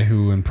guy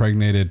who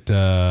impregnated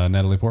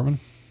Natalie Portman?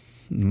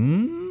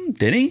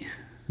 Did he?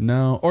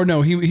 No. Or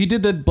no, he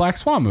did the Black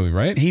Swan movie,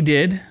 right? He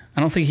did. I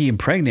don't think he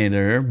impregnated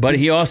her, but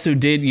he also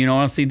did, you know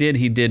what else he did?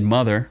 He did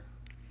Mother.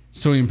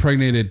 So he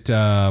impregnated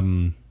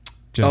Jennifer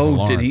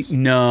Lawrence. Did he?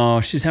 No,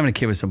 she's having a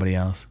kid with somebody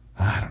else.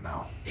 I don't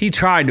know. He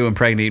tried to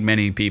impregnate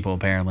many people,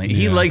 apparently.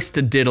 He likes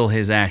to diddle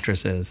his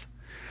actresses.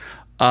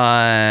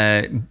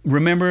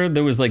 Remember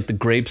there was like the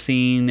grape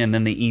scene and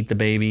then they eat the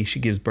baby. She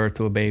gives birth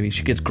to a baby.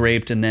 She gets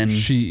graped and then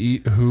She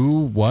eat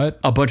who? What?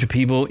 a bunch of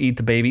people eat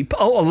the baby.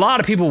 Oh, a lot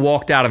of people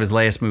walked out of his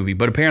last movie,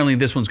 but apparently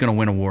this one's going to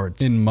win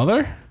awards. In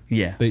Mother?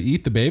 Yeah. They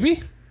eat the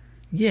baby?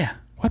 Yeah.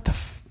 What the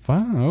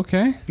fuck?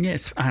 Okay.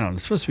 Yes, I don't know.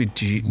 It's supposed to be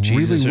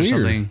Jesus really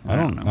or weird.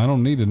 something. I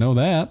don't need to know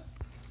that.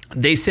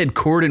 They said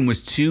Corden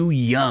was too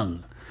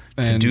young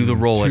to And do the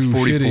role at too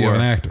 44. shitty of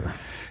an actor.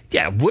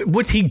 Yeah,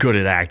 what's he good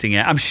at acting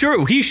at? I'm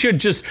sure he should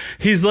just.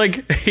 He's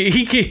like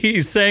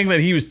he's saying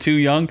that he was too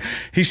young.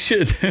 He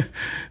should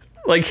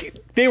like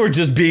they were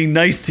just being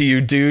nice to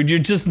you, dude. You're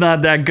just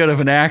not that good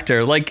of an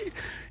actor. Like,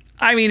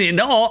 I mean,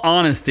 in all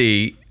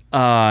honesty,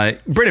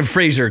 Brendan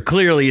Fraser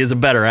clearly is a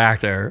better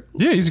actor.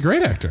 Yeah, he's a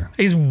great actor.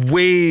 He's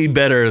way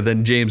better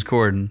than James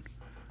Corden.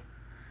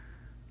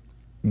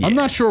 Yeah. I'm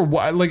not sure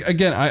why. Like,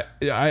 again, I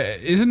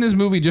isn't this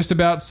movie just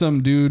about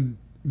some dude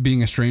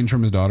being estranged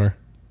from his daughter?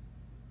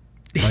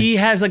 He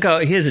has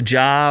a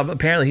job.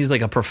 Apparently, he's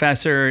like a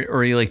professor,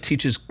 or he like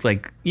teaches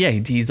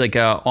he's like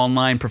a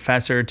online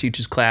professor,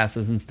 teaches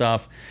classes and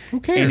stuff. Who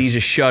cares? And he's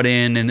just shut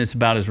in, and it's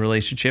about his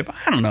relationship.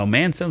 I don't know,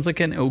 man. Sounds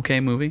like an okay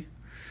movie.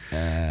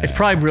 It's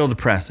probably real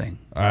depressing.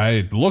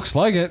 It looks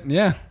like it.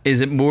 Yeah. Is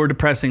it more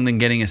depressing than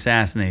getting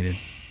assassinated?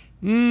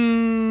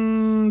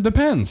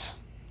 Depends.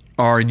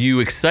 Are you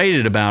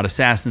excited about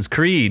Assassin's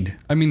Creed?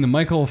 I mean, the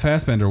Michael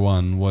Fassbender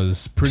one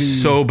was pretty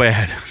So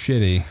bad.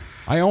 shitty.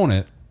 I own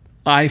it.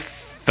 I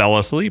fell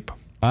asleep.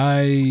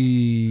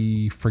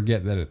 I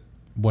forget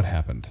what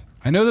happened.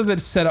 I know that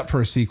it's set up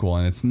for a sequel,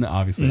 and it's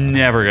obviously not.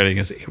 Never getting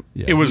a sequel.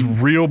 Yeah, it was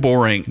real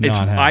boring. not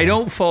happening. I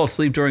don't fall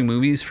asleep during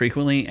movies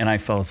frequently, and I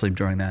fell asleep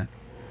during that.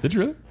 Did you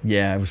really?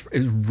 Yeah, it was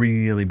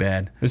really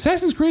bad.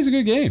 Assassin's Creed is a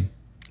good game.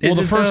 Is Well,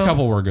 the it, first though?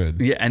 couple were good.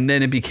 Yeah, and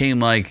then it became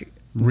like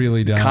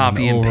Really done.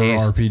 Copy and over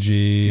paste.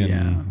 RPG.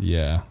 And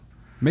yeah.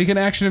 Make an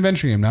action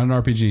adventure game, not an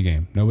RPG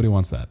game. Nobody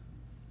wants that.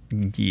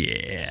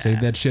 yeah.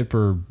 Save that shit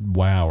for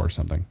WoW or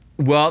something.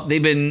 Well,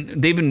 they've been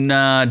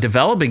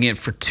developing it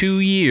for 2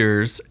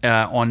 years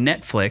on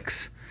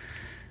Netflix,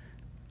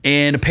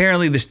 and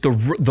apparently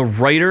the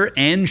writer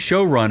and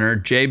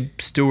showrunner Jay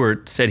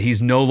Stewart said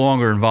he's no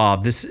longer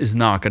involved. This is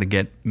not going to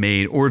get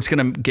made, or it's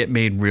going to get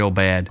made real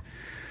bad.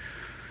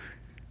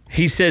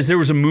 He says there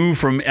was a move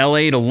from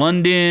LA to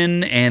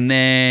London, and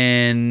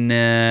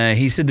then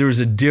he said there was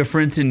a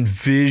difference in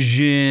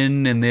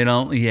vision, and they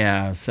don't.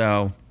 Yeah,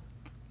 so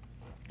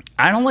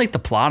I don't like the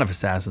plot of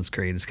Assassin's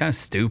Creed. It's kind of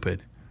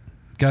stupid.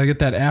 Gotta get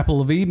that apple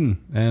of Eden,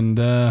 and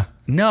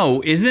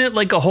No, isn't it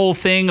like a whole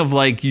thing of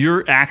like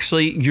you're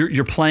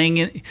playing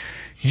it,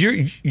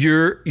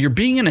 you're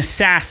being an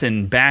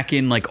assassin back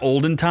in like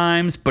olden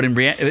times, but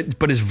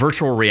but it's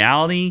virtual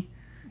reality.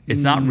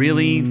 It's not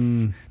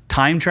really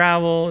time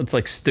travel. It's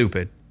like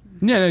stupid.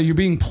 yeah, no, you're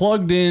being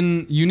plugged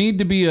in. You need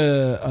to be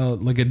a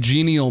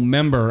genial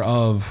member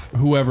of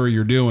whoever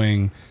you're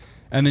doing,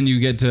 and then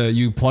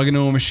you plug into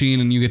a machine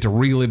and you get to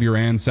relive your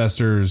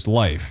ancestors'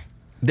 life.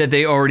 That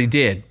they already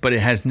did, but it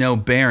has no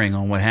bearing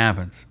on what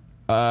happens.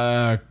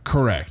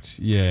 Correct.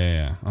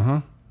 Yeah.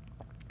 Uh-huh.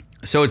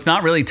 So it's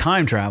not really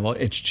time travel.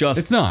 It's just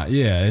It's not.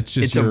 Yeah, it's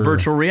just it's a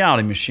virtual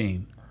reality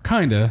machine.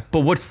 Kinda.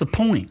 But what's the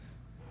point?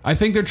 I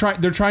think they're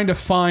trying to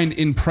find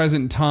in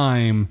present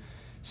time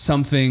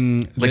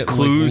something Like that,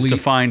 clues to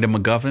find a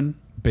MacGuffin?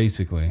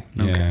 basically.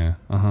 Okay. Yeah.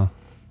 Uh-huh.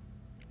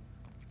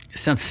 It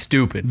sounds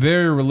stupid.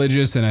 Very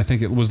religious, and I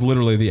think it was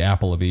literally the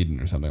apple of Eden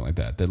or something like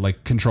that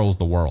like controls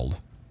the world.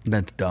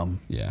 That's dumb.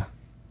 Yeah.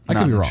 I Not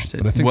could be wrong, interested.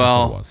 but I think that's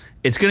what it was.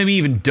 It's going to be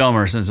even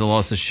dumber since it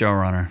lost its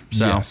showrunner.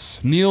 So, Yes.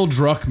 Neil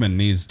Druckmann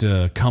needs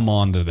to come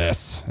on to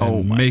this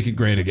and make it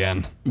great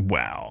again.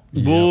 wow.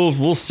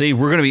 We'll see.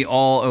 We're going to be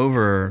all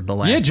over The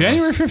Last of Us.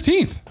 January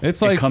 15th.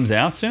 It's like It comes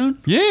out soon?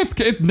 Yeah,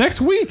 it's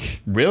next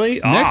week.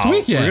 Really? Next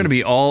weekend. We're going to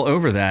be all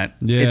over that.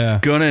 Yeah. It's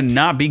going to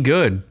not be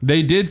good.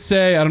 They did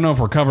say, I don't know if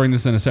we're covering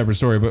this in a separate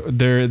story, but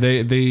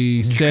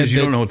they said Because you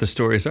that don't know what the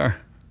stories are.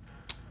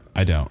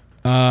 I don't.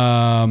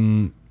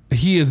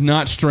 He is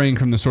not straying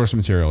from the source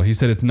material. He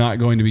said it's not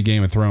going to be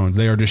Game of Thrones.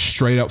 They are just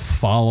straight up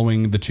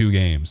following the two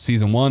games.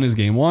 Season 1 is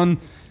game 1.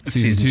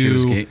 Season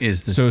 2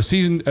 is this. So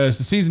season 2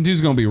 is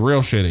going to be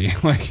real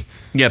shitty. Like,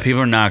 yeah, people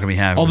are not going to be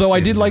happy. although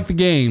I did like the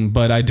game,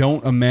 but I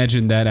don't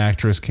imagine that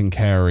actress can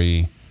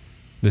carry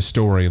the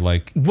story.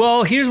 Like,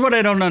 well, here's what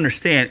I don't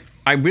understand.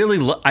 I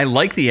really I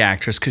like the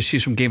actress because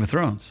she's from Game of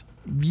Thrones.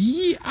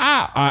 Yeah,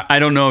 I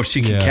don't know if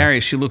she can Yeah. carry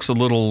it. She looks a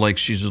little like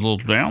she's a little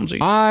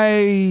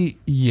downsy.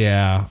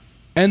 yeah.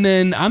 And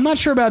then I'm not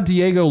sure about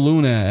Diego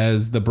Luna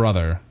as the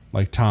brother,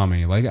 like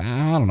Tommy. Like,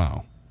 I don't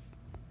know.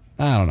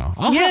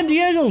 Yeah,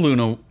 Diego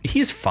Luna,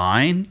 he's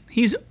fine.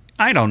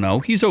 I don't know.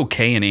 He's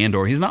okay in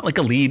Andor. He's not like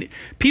a lead.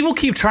 People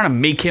keep trying to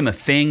make him a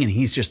thing, and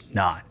he's just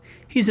not.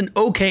 He's an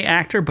okay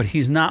actor, but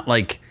he's not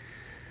that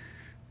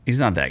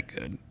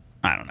good.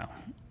 I don't know.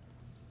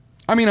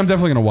 I mean, I'm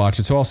definitely going to watch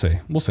it, so I'll see.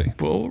 We'll see.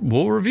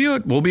 We'll review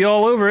it. We'll be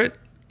all over it.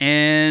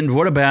 And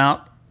what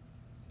about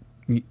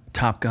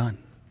Top Gun?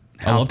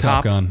 I love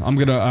Top Gun. I'm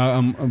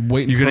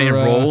waiting. You're gonna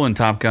enroll in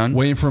Top Gun.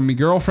 Waiting for my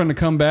girlfriend to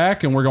come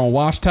back, and we're gonna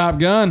watch Top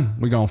Gun.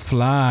 We're gonna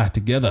fly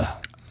together.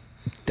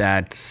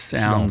 That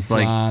sounds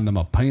fly like into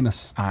my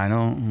penis. I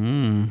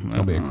don't. It's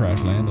gonna be a crash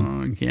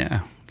landing. Yeah,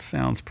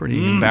 sounds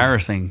pretty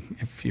embarrassing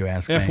if you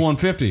ask me.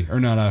 F-150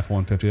 or not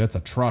F-150? That's a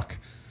truck.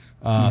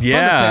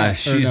 Yeah,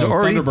 she's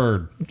already.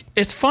 Thunderbird.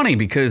 It's funny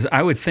because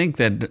I would think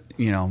that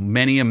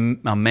many a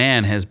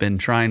man has been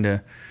trying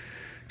to.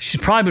 She's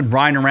probably been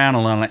riding around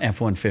a lot on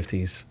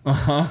F-150s.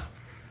 I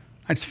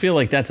just feel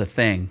like that's a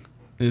thing.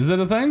 Is it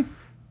a thing?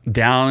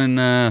 Down in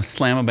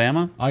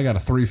Slamabama? I got a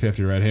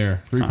 350 right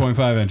here.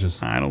 3.5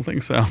 inches. I don't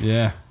think so.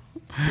 Yeah.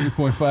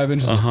 3.5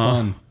 inches of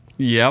fun.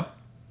 Yep.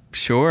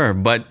 Sure.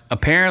 But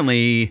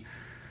apparently,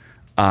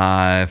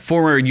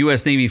 former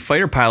U.S. Navy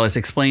fighter pilots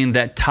explained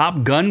that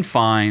Top Gun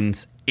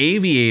fines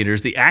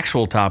aviators, the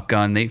actual Top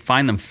Gun, they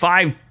fine them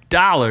 $5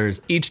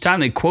 each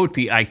time they quote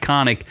the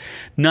iconic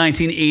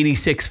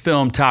 1986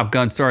 film Top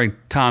Gun starring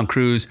Tom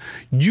Cruise.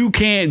 You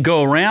can't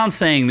go around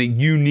saying that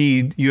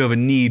you have a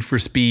need for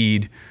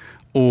speed,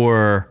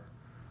 or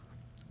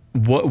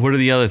what are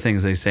the other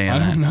things they say in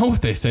that? I don't know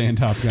what they say in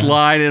Top Gun.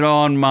 Slide it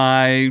on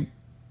my...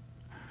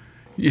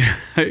 You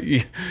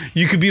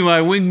could be my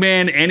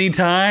wingman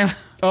anytime.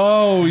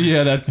 Oh,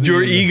 yeah, that's...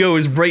 Your ego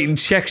is writing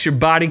checks your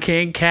body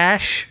can't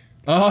cash.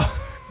 Oh,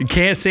 You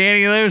can't say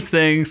any of those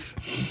things.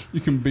 you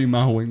can be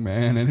my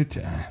wingman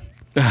anytime.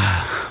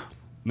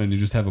 Then you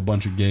just have a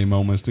bunch of gay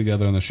moments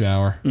together in the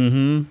shower.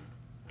 Mm-hmm.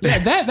 Yeah,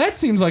 that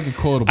seems like a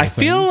quotable I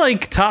thing. feel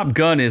like Top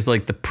Gun is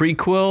like the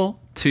prequel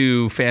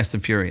to Fast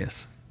and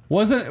Furious.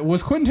 Was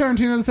Quentin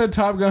Tarantino that said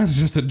Top Gun is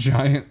just a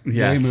giant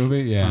Yes. gay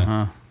movie?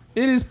 Yeah.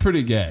 It is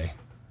pretty gay.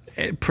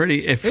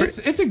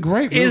 It's a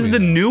great movie. Is the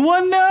new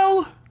one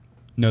though?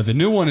 No, the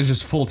new one is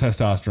just full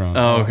testosterone.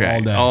 Oh, okay.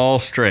 All day. All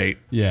straight.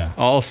 Yeah.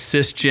 All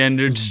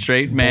cisgendered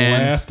straight man.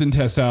 Blasting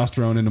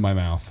testosterone into my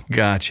mouth.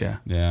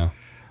 Gotcha. Yeah.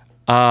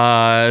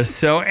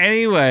 So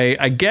anyway,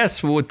 I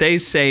guess what they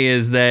say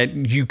is that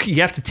you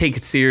have to take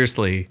it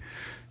seriously.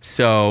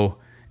 So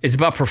it's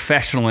about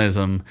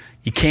professionalism.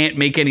 You can't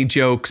make any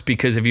jokes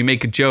because if you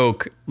make a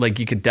joke, like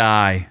you could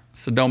die.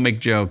 So don't make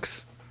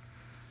jokes.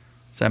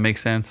 Does that make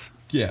sense?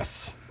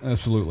 Yes,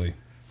 absolutely.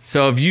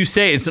 So if you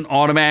say it's an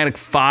automatic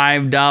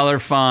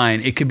 $5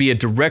 fine, it could be a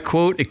direct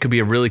quote, it could be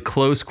a really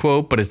close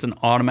quote, but it's an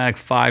automatic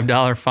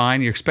 $5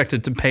 fine. You're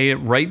expected to pay it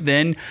right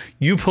then.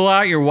 You pull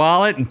out your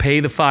wallet and pay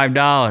the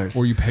 $5.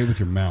 Or you pay with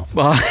your mouth.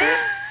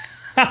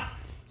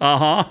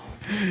 I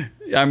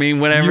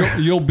mean, whatever.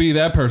 You'll be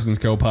that person's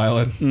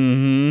co-pilot.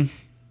 Putting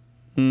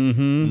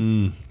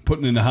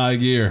into high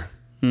gear.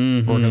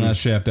 Working that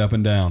shaft up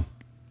and down.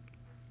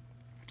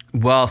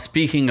 Well,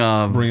 speaking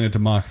of Bringing it to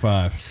Mach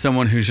 5.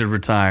 someone who should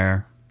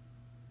retire,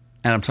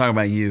 and I'm talking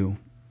about you.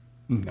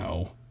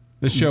 No.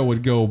 This show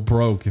would go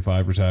broke if I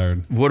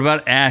retired. What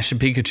about Ash and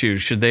Pikachu?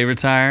 Should they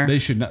retire? They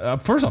should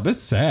not. First off, this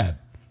is sad.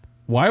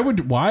 Why would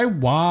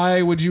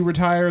you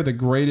retire the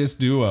greatest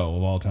duo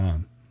of all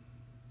time?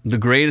 The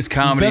greatest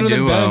comedy Better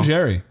duo. than Ben and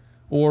Jerry.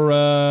 Or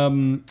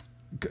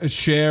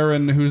Cher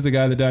and who's the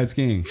guy that died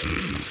skiing?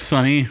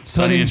 Sonny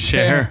and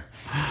Cher.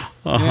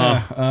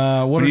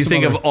 Yeah. What do you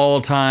think of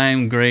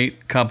all-time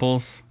great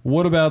couples?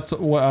 What about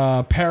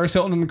Paris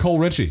Hilton and Nicole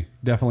Richie?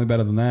 Definitely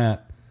better than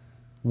that.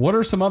 What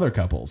are some other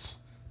couples?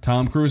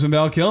 Tom Cruise and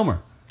Val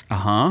Kilmer.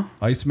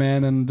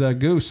 Iceman and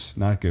Goose.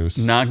 Not Goose.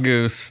 Not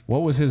Goose.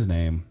 What was his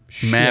name?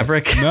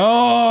 Maverick. Shit.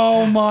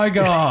 No, my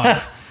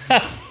God.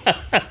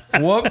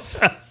 Whoops.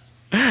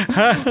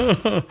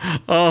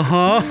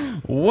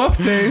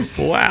 Whoopsies.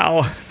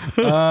 Wow.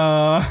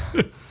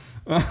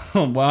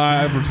 Well,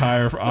 I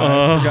retire.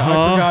 I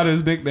forgot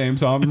his nickname,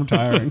 so I'm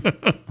retiring.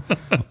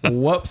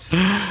 Whoops.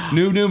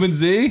 Newman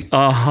Z.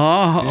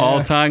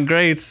 All-time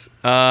greats.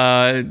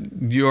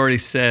 You already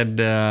said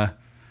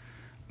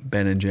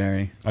Ben and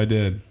Jerry. I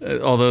did.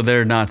 Although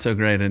they're not so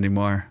great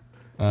anymore.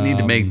 Need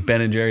to make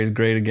Ben and Jerry's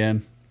great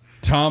again.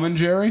 Tom and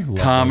Jerry.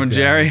 Tom and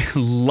Jerry.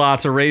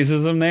 Lots of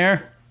racism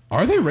there.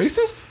 Are they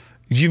racist?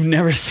 You've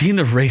never seen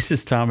the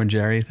racist Tom and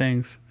Jerry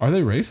things? Are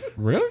they racist?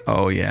 Really?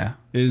 Oh, yeah.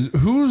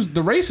 Who's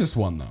the racist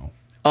one, though?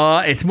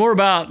 It's more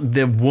about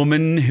the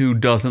woman who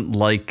doesn't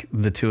like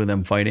the two of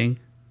them fighting.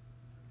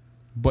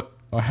 But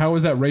how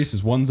is that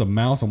racist? One's a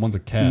mouse and one's a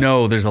cat.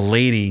 No, there's a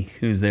lady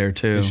who's there,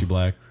 too. Is she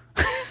black?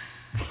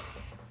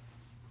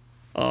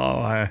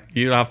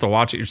 You'd have to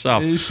watch it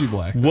yourself. Is she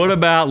black? What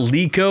about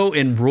Liko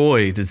and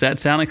Roy? Does that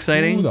sound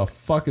exciting? Who the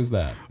fuck is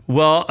that?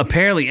 Well,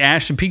 apparently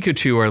Ash and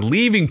Pikachu are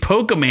leaving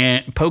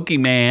Pokemon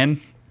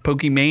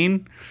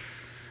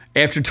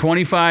after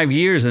 25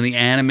 years in the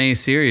anime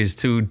series,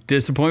 to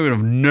disappointment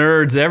of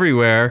nerds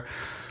everywhere.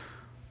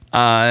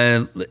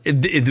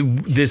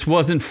 This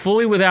wasn't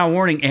fully without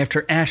warning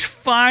after Ash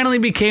finally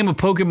became a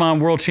Pokemon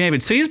world champion.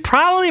 So he's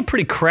probably a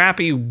pretty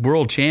crappy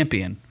world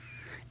champion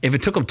if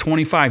it took him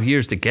 25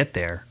 years to get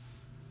there.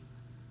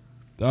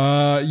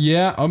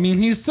 Yeah. I mean,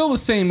 he's still the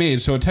same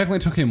age, so it technically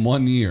took him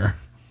 1 year.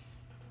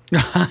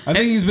 I think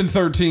he's been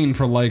 13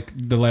 for like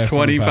the last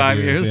 25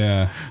 years.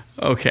 Yeah.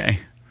 Okay.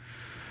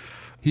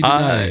 He did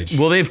not age.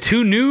 Well, they have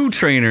 2 new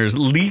trainers,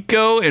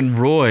 Liko and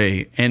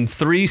Roy, and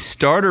 3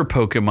 starter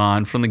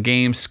Pokemon from the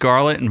game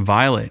Scarlet and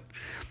Violet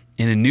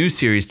in a new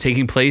series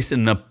taking place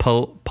in the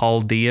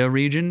Paldea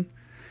region.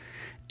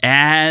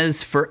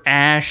 As for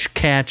Ash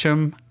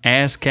Ketchum,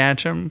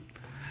 the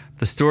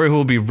story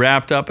will be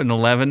wrapped up in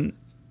 11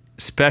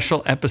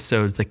 special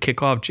episodes that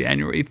kick off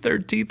January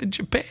 13th in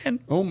Japan.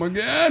 Oh my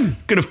God.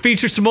 Gonna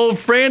feature some old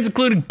friends,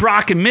 including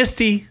Brock and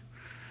Misty.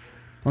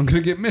 I'm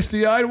gonna get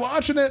misty-eyed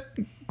watching it.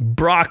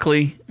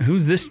 Broccoli.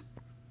 Who's this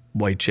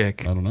white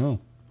chick? I don't know.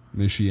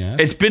 Is she Ash?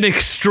 It's been an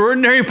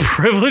extraordinary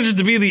privilege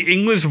to be the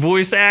English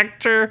voice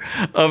actor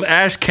of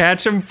Ash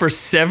Ketchum for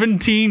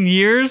 17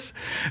 years.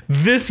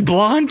 This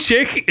blonde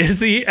chick is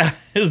the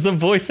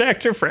voice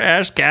actor for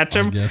Ash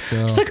Ketchum. I guess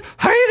so. She's like,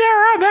 hey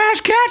there, I'm Ash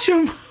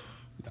Ketchum.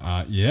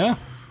 Yeah.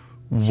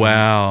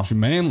 Wow. She's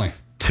manly.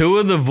 2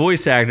 of the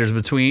voice actors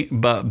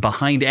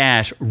behind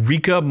Ash,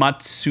 Rika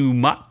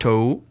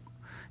Matsumoto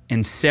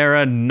and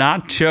Sarah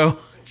Nacho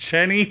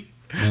Chenny.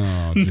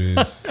 Oh,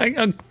 jeez.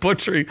 I'm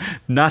butchering.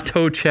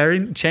 Nato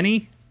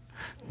Chenny?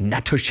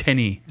 Nato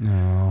Chenny.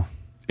 No.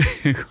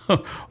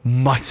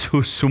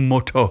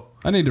 Matsumoto.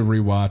 I need to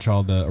rewatch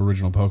all the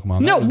original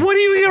Pokemon. No, what are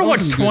you going to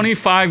watch?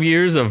 25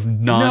 years of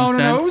nonsense?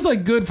 No. It was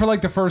like good for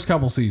like the first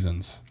couple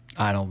seasons.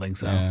 I don't think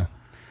so. Yeah.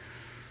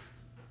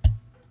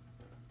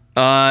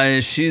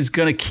 She's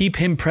going to keep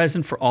him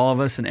present for all of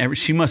us. And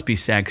she must be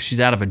sad because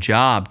she's out of a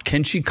job.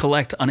 Can she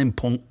collect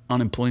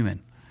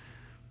unemployment?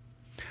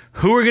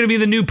 Who are going to be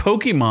the new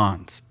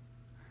Pokemons?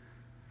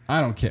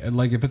 I don't care.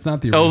 Like, if it's not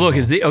the original. Oh, look.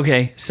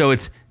 Okay, so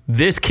it's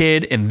this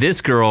kid and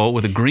this girl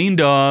with a green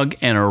dog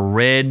and a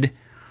red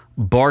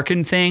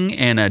barking thing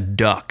and a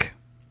duck.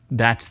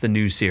 That's the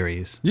new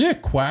series. Yeah,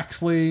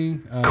 Quaxley.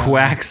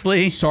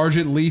 Quaxley?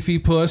 Sergeant Leafy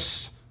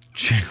Puss.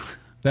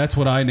 That's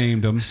what I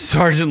named him.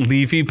 Sergeant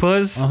Leafy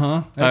Puss?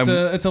 Uh-huh.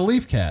 It's a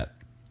leaf cat.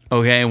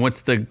 Okay, and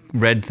what's the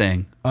red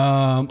thing?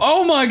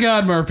 Oh my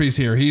God, Murphy's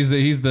here. He's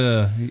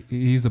the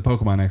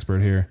Pokemon expert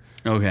here.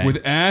 Okay.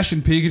 With Ash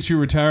and Pikachu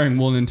retiring,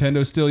 will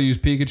Nintendo still use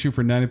Pikachu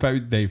for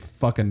 95? They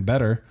fucking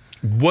better.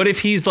 What if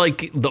he's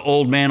like the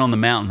old man on the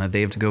mountain that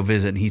they have to go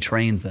visit and he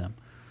trains them?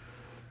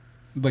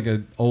 Like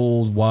an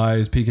old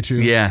wise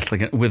Pikachu. Yes,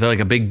 with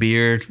a big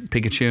beard,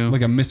 Pikachu.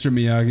 Like a Mr.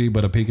 Miyagi,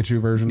 but a Pikachu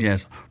version.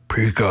 Yes.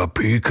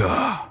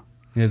 Pika.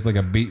 He has like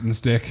a beaten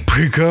stick.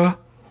 Pika.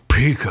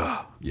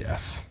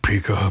 Yes.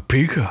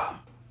 Pika.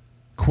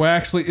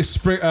 Quaxley is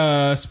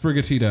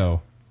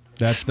Sprigatito.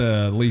 That's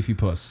the Leafy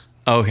Puss.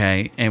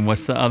 Okay, and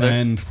what's the other?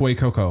 And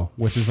Fuecoco,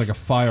 which is like a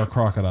fire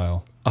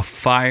crocodile. A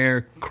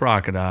fire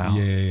crocodile.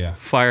 Yeah.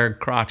 Fire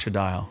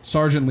crocodile.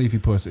 Sergeant Leafy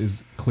Puss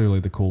is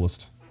clearly the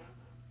coolest.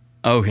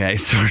 Okay,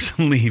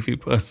 Sergeant Leafy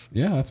Puss.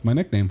 Yeah, that's my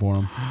nickname for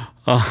him.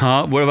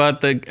 Uh-huh. What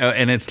about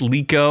and it's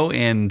Liko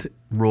and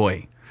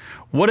Roy.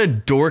 What a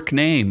dork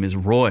name is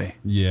Roy.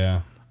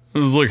 Yeah. It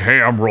was like,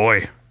 hey, I'm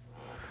Roy.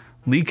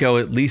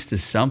 Liko at least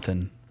is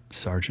something,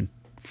 Sergeant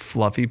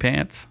Fluffy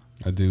Pants.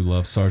 I do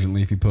love Sergeant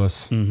Leafy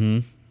Puss. Mm-hmm.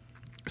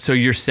 So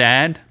you're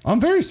sad? I'm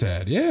very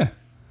sad, yeah.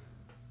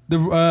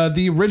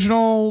 The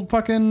original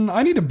fucking...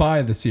 I need to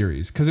buy the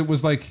series, because it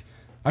was like...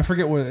 I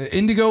forget what...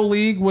 Indigo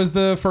League was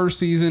the first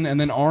season, and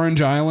then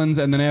Orange Islands,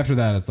 and then after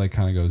that, it's like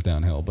kind of goes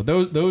downhill. But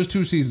those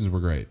 2 seasons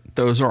were great.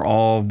 Those are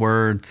all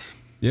words.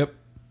 Yep.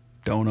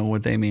 Don't know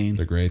what they mean.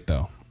 They're great,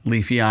 though.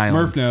 Leafy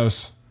Islands.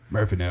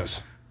 Murphy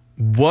knows.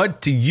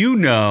 What do you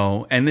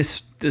know? And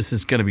this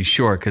is going to be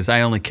short because I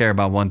only care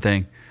about one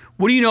thing.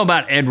 What do you know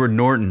about Edward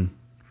Norton?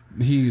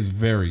 He's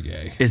very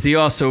gay. Is he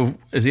also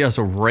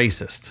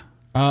racist?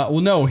 Well,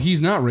 no, he's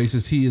not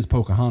racist. He is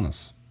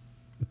Pocahontas.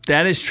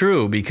 That is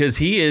true because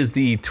he is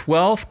the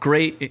 12th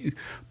great.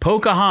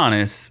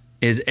 Pocahontas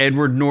is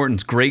Edward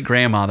Norton's great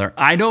grandmother.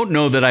 I don't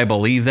know that I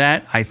believe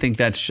that. I think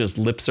that's just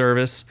lip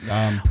service.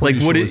 I'm pretty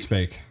sure it's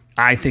fake.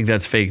 I think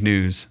that's fake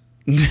news.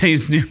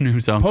 He's new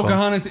news uncle.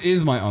 Pocahontas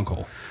is my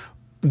uncle.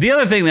 The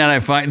other thing that I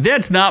find,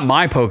 that's not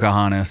my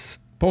Pocahontas.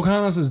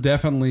 Pocahontas is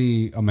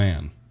definitely a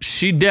man.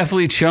 She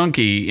definitely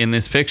chunky in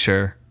this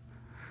picture.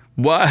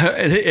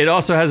 It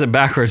also has it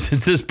backwards. It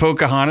says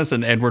Pocahontas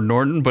and Edward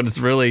Norton, but it's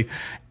really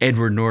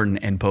Edward Norton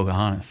and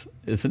Pocahontas.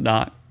 Is it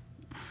not?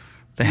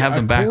 They have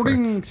them backwards.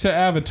 According to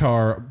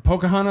Avatar,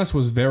 Pocahontas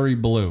was very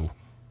blue.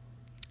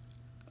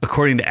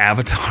 According to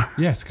Avatar?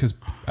 Yes, because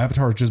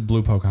Avatar is just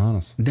Blue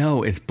Pocahontas.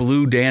 No, it's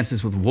Blue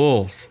Dances with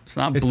Wolves. It's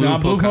not It's Blue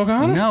not Blue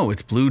Pocahontas? No,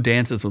 it's Blue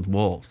Dances with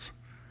Wolves.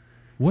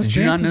 What's Did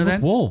you not Dances know with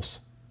that? Wolves?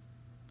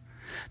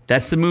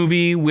 That's the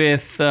movie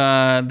with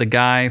the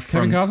guy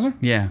from Kevin Costner?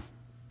 Yeah.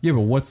 Yeah,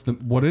 but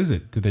what is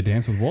it? Did they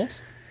dance with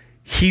wolves?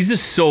 He's a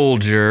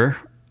soldier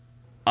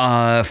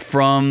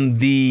from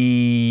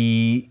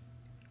the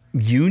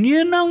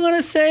Union, I'm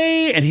gonna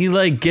say, and he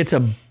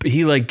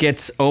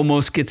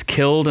almost gets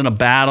killed in a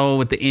battle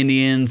with the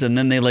Indians, and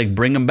then they like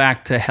bring him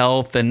back to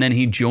health, and then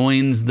he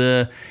joins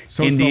the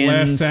So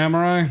Indians. it's The Last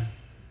Samurai?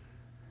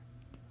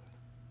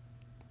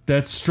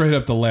 That's straight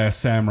up The Last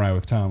Samurai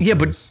with Tom Cruise. Yeah,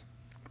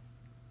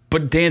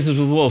 but Dances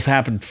with Wolves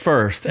happened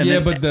first. And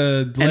then, but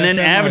the and then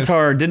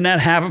Avatar, didn't that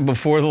happen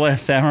before The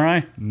Last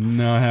Samurai?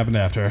 No, it happened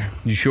after.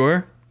 You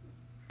sure?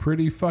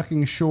 Pretty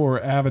fucking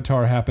sure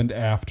Avatar happened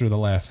after The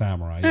Last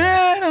Samurai. Yes.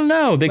 I don't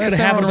know. They could have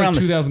happened around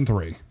like the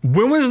 2003.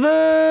 When was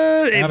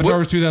the Avatar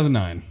was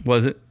 2009.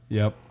 Was it?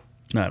 Yep.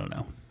 I don't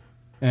know.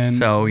 And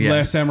So, yeah.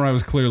 Last Samurai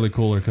was clearly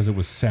cooler because it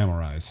was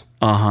samurais,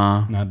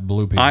 Uh-huh. not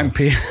blue people.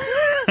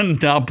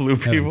 Not blue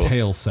Having people.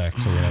 tail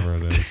sex or whatever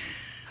it is.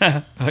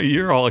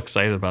 You're all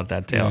excited about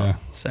that tail Yeah.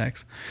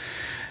 sex.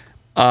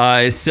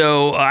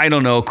 So I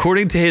don't know.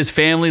 According to his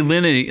family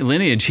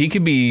lineage, he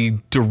could be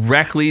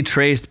directly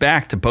traced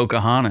back to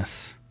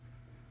Pocahontas.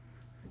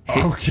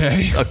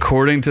 Okay.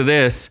 According to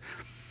this,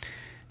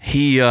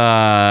 he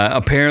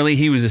apparently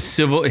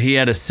he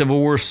had a Civil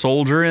War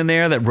soldier in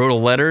there that wrote a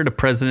letter to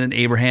President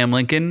Abraham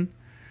Lincoln.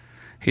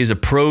 He's a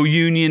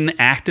pro-union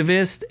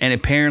activist, and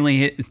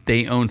apparently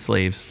they own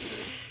slaves.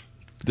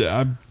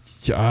 Yeah,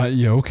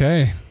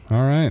 okay.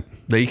 All right.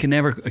 They can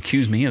never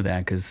accuse me of that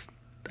because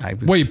I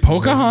was. Wait,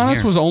 Pocahontas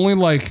here. was only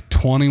like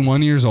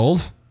 21 years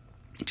old?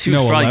 She was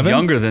probably 11?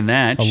 younger than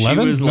that.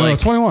 11? She was no, like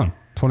 21.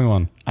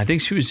 21. I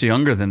think she was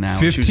younger than that. when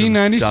she was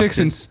 1596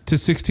 abducted. to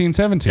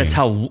 1617.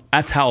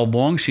 That's how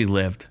long she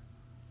lived.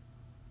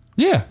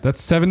 Yeah,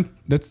 that's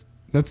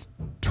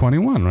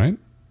 21, right?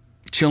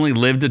 She only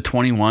lived to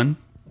 21.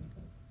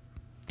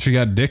 She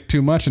got dick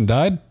too much and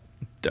died?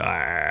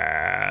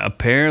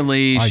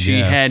 Apparently, I she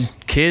guess.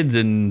 had kids,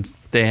 and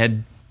they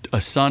had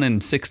a son in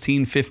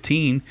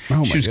 1615.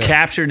 Oh, she my was God.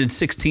 captured in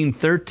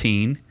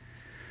 1613.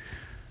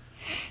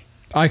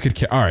 I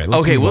could. All right.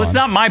 Let's Okay, move well, on. it's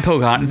not my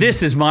Pocahontas.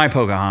 This is my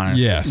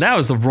Pocahontas. Yes. That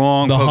was the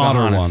wrong The hotter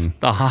Pocahontas.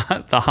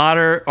 one. The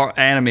hotter or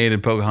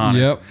animated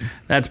Pocahontas. Yep.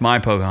 That's my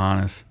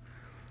Pocahontas.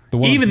 The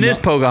one Even that's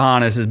this not-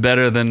 Pocahontas is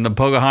better than the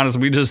Pocahontas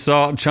we just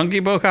saw.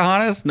 Chunky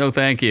Pocahontas? No,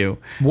 thank you.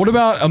 What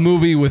about a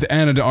movie with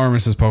Anna de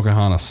Armas as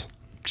Pocahontas?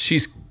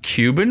 She's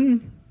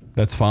Cuban?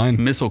 That's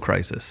fine. Missile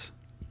Crisis.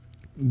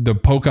 The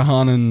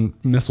Pocahontas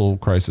missile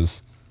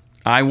crisis.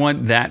 I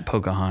want that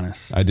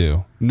Pocahontas. I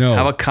do. No.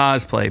 How about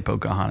cosplay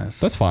Pocahontas?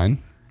 That's fine.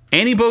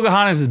 Any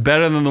Pocahontas is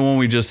better than the one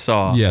we just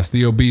saw. Yes,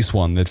 the obese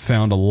one that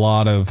found a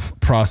lot of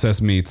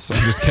processed meats and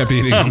just kept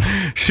eating them.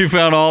 She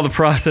found all the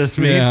processed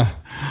meats.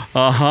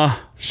 Uh-huh.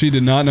 She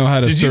did not know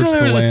how to Did search you know the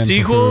there was a land for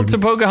sequel food. to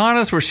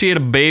Pocahontas where she had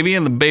a baby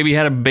and the baby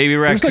had a baby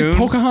There's raccoon? like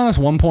Pocahontas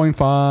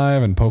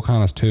 1.5 and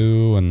Pocahontas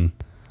 2 and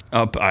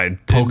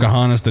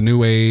Pocahontas the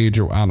New Age,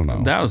 or I don't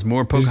know. That was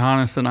more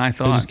Pocahontas than I They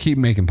thought. just keep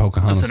making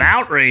Pocahontas. It's an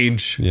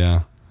outrage.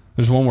 Yeah.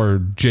 There's one where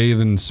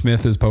Jaden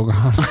Smith is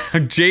Pocahontas.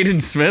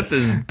 Jaden Smith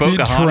is He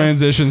Pocahontas.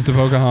 transitions to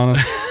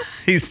Pocahontas.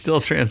 He's still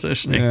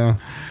transitioning. Yeah.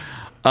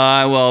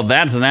 Well,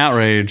 that's an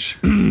outrage.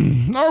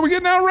 Are we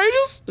getting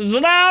outrageous? It's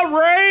an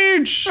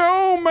outrage.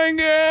 Oh my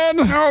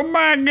God. Oh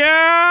my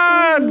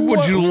God.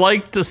 Would you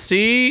like to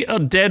see a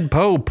dead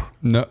pope?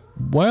 No.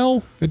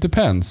 Well, it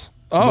depends.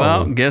 Oh.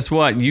 Well, guess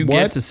what? You What?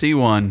 get to see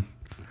one.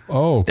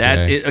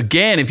 Okay.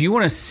 Again, if you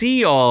want to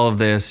see all of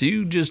this,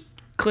 you just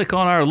click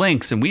on our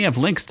links, and we have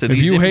links to If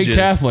these you images. hate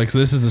Catholics,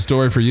 this is the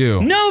story for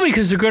you. No,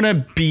 because they're going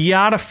to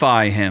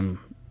beatify him,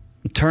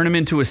 turn him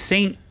into a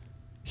saint.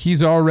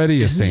 He's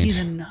already a Isn't he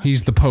saint. the-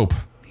 He's the Pope.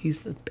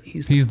 He's the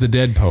He's the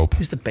dead Pope.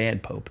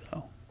 bad pope,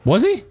 though.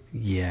 Was he?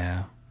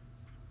 Yeah.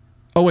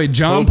 Oh wait,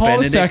 John Pope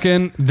Paul Benedict.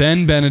 II,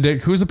 then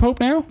Benedict. Who's the Pope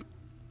now?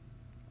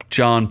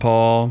 John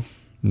Paul,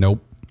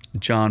 Nope.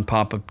 John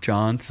Papa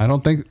Johns. I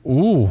don't think.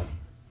 Ooh,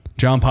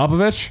 John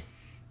Popovich,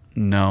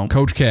 No.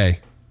 Coach K,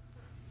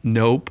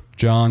 Nope.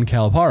 John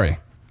Calipari.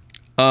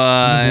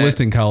 Just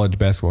listing college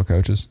basketball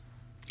coaches.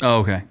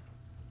 Okay.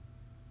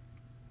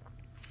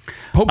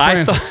 Pope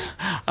Francis.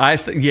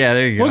 Yeah,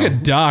 there you go. Look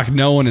at Doc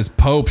knowing his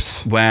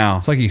popes. Wow.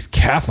 It's like he's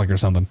Catholic or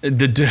something.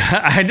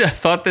 I just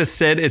thought it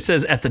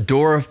says at the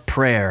door of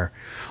prayer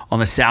on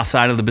the south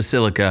side of the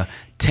basilica,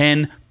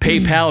 10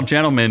 PayPal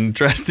gentlemen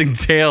dressed in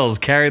tails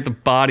carried the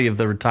body of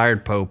the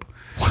retired pope.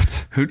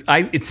 What?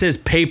 It says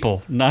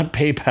papal, not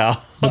PayPal.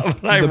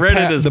 But I read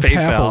it as the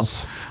PayPal.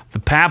 papals. The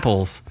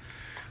papals.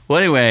 Well,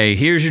 anyway,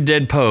 here's your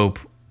dead pope.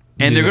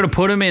 And they're Yeah. going to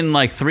put him in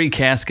like 3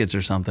 caskets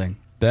or something.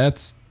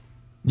 That's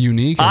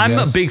unique. I I'm a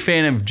guess. big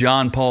fan of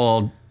John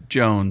Paul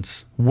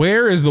Jones.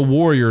 Where is the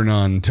warrior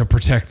nun to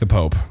protect the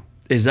Pope?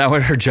 Is that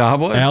what her job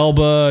was?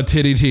 Alba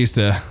Titty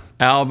Tista.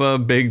 Alba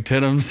Big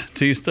Titums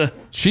Tista.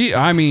 She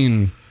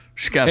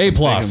She got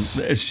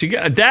A+. She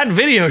got that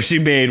video she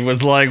made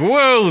was like,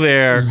 whoa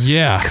there.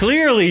 Yeah.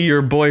 Clearly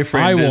your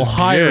boyfriend I will is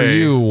hire gay.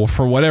 you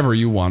for whatever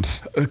you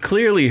want.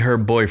 Clearly her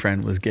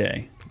boyfriend was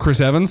gay. Chris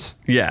Evans?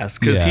 Yes,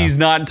 because Yeah. he's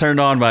not turned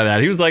on by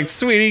that. He was like,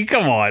 sweetie,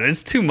 come on.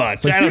 It's too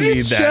much. I don't You're need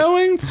just that.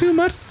 showing too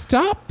much.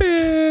 Stop it.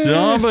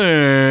 Stop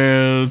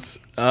it.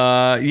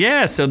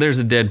 Yeah, so there's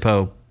a dead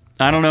Pope.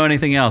 I don't know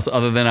anything else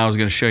other than I was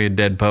going to show you a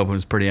dead Pope. It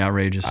was pretty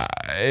outrageous.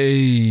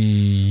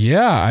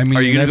 Yeah, I mean,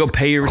 Are you gonna that's go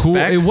pay your cool.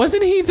 respects? It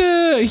wasn't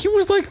he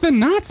was like the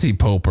Nazi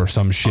Pope or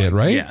some shit,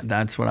 right? Yeah,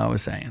 that's what I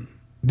was saying.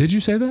 Did you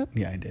say that?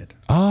 Yeah, I did.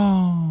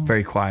 Oh,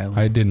 Very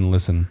quietly. I didn't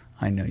listen.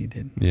 I know you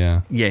did.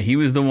 Yeah. Yeah, he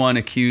was the one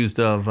accused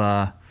of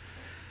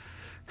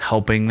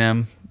helping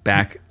them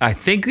back. I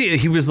think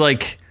he was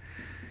like,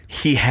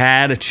 he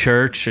had a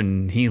church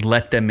and he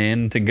let them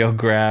in to go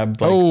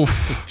grab. Like, Oh,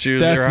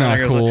 Jews that's or not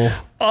hackers. cool.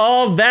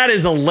 Oh, that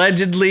is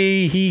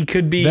allegedly he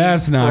could be.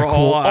 That's not for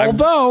cool. all-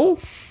 Although,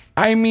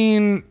 I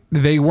mean,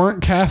 they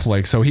weren't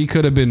Catholic, so he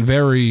could have been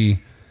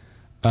very.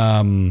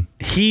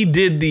 He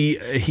did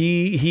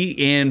he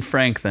Anne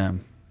Frank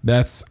them.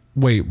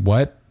 Wait,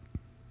 what?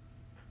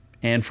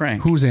 Anne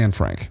Frank. Who's Anne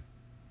Frank?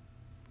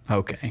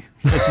 Okay,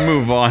 let's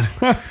move on.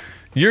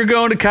 You're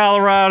going to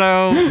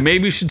Colorado.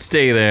 Maybe you should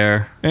stay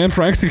there. Anne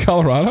Frank's in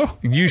Colorado?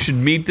 You should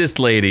meet this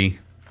lady,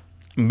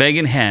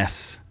 Megan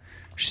Hess.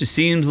 She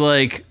seems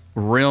like a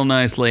real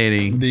nice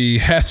lady. The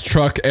Hess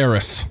truck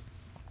heiress.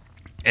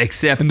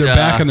 Except And they're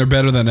back and they're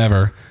better than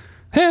ever.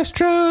 Hess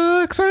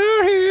trucks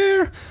are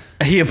here.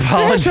 he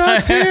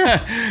apologized.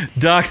 here.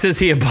 Doc says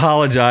he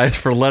apologized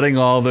for letting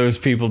all those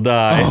people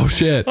die. Oh,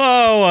 shit.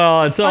 Oh,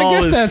 well, it's all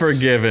guess is that's-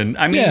 forgiven.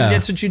 I mean, yeah.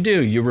 that's what you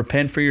do. You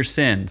repent for your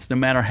sins, no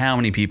matter how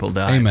many people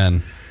die.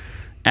 Amen.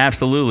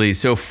 Absolutely.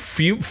 So,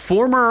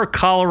 former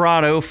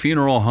Colorado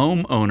funeral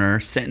home owner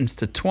sentenced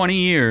to 20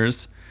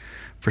 years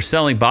for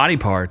selling body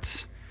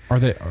parts. Are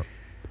they?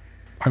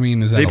 I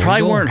mean, is that They probably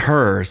illegal? weren't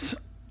hers.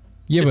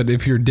 Yeah, but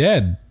if you're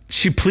dead,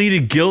 She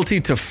pleaded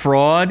guilty to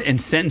fraud and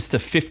sentenced to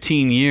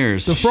 15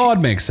 years. the fraud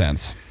makes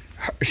sense.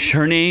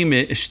 Her name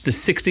is the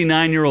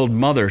 69-year-old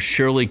mother,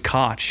 Shirley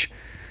Koch.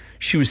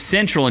 She was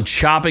central in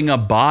chopping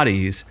up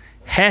bodies.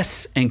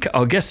 Hess and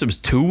I guess it was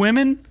two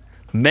women,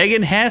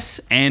 Megan Hess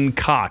and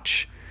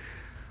Koch.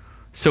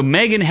 So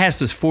Megan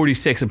Hess was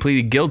 46 and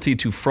pleaded guilty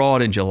to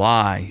fraud in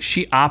July.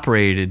 She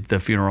operated the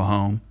funeral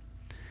home.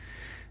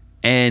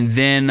 And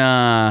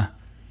then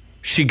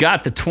she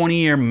got the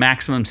 20-year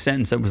maximum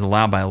sentence that was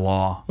allowed by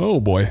law. Oh,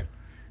 boy.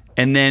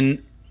 And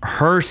then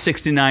her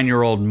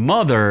 69-year-old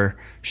mother,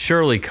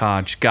 Shirley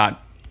Koch, got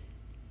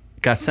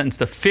sentenced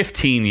to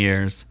 15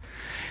 years.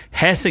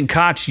 Hess and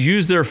Koch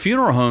used their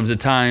funeral homes at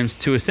times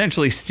to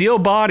essentially steal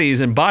bodies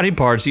and body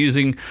parts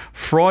using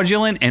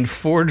fraudulent and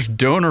forged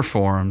donor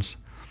forms.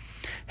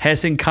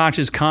 Hess and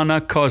Koch's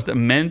conduct caused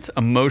immense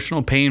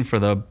emotional pain for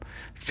the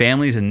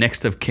families and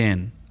next of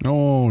kin.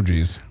 Oh,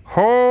 jeez.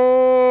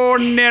 Oh,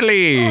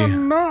 Nelly.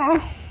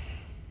 No.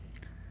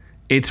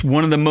 It's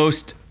one of the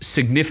most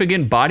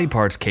significant body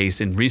parts case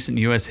in recent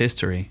U.S.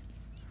 history.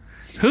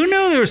 Who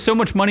knew there was so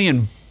much money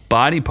in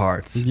body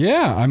parts?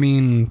 Yeah, I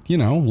mean,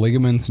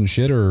 ligaments and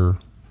shit are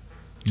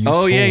useful.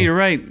 Oh, yeah, you're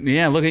right.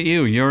 Yeah, look at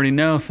you. You already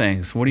know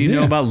things. What do you know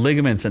Yeah. about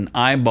ligaments and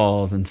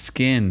eyeballs and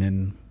skin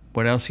and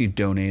what else are you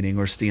donating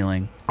or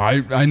stealing?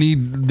 I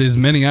need as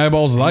many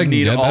eyeballs as I can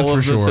Need get, all that's for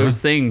of sure.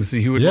 those things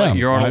you would like.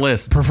 You're on a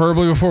list.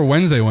 Preferably before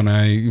Wednesday when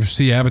I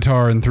see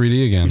Avatar in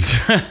 3D again.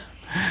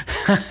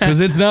 Because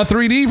it's not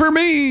 3D for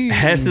me.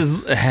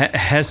 Hess's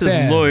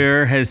Sad.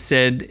 lawyer has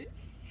said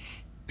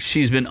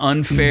she's been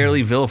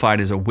unfairly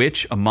vilified as a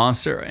witch, a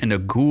monster, and a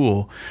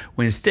ghoul,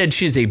 when instead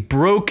she's a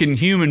broken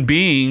human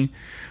being,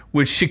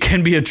 which she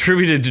can be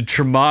attributed to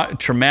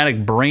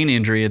traumatic brain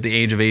injury at the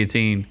age of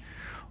 18.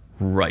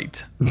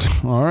 Right.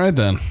 All right,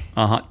 then.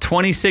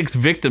 26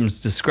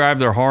 victims described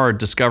their horror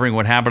discovering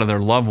what happened to their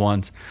loved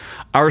ones.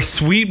 Our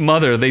sweet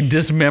mother, they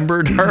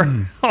dismembered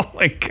her. Oh,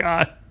 my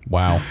God.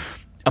 Wow.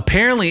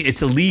 Apparently,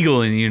 it's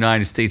illegal in the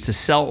United States to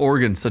sell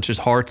organs such as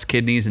hearts,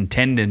 kidneys, and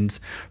tendons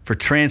for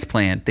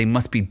transplant. They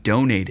must be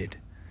donated.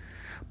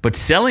 But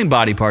selling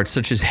body parts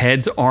such as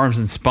heads, arms,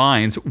 and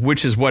spines,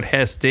 which is what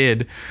Hess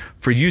did,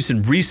 for use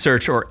in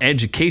research or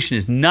education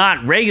is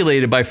not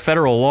regulated by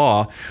federal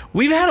law.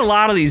 We've had a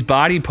lot of these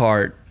body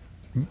part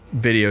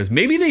videos.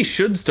 Maybe they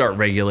should start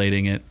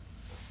regulating it.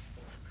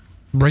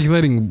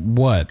 Regulating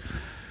what?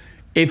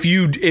 If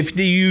you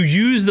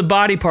use the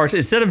body parts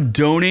instead of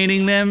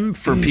donating them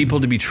for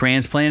people to be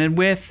transplanted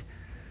with,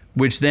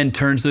 which then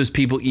turns those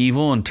people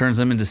evil and turns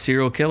them into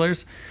serial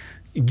killers,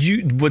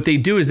 what they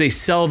do is they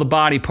sell the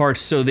body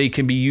parts so they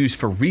can be used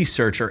for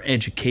research or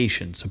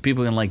education, so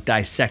people can like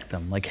dissect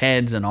them, like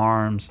heads and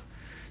arms,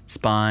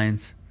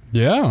 spines,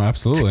 Yeah,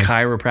 absolutely.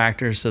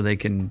 chiropractors so they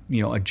can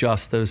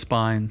adjust those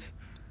spines.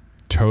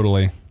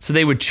 Totally. So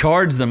they would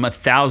charge them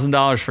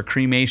 $1,000 for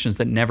cremations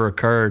that never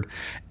occurred,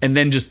 and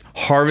then just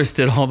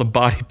harvested all the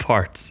body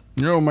parts.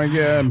 Oh, my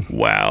God.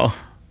 Wow.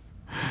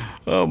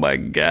 Oh my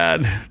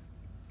God.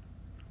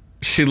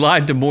 She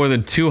lied to more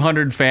than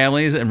 200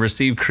 families and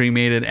received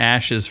cremated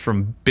ashes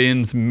from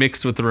bins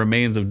mixed with the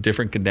remains of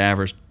different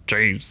cadavers.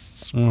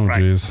 Jeez. Oh,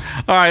 jeez.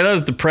 All right, that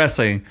was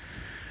depressing.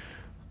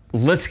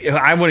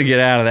 I want to get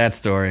out of that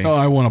story. Oh,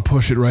 I want to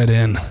push it right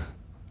in.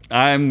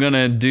 I'm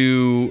gonna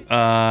do.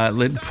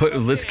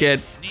 Let's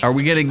get. Are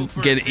we gonna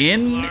get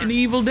in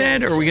Evil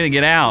Dead, or are we gonna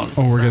get out?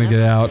 Oh, we're gonna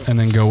get out and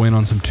then go in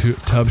on some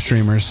tub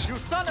streamers.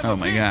 Oh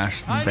my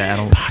gosh, the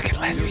battle. Pocket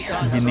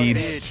lesbians. You need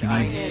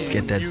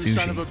get that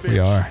sushi. We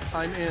are.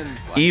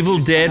 Evil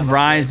Dead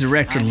Rise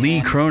director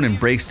Lee Cronin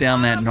breaks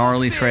down that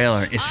gnarly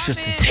trailer. It's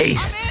just a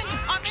taste.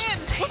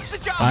 Just a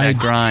taste. That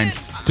grind.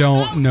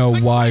 Don't know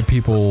why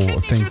people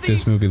think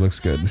this movie looks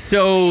good.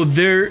 So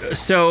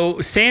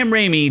Sam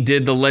Raimi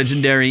did the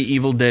legendary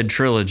Evil Dead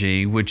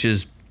trilogy, which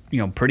is,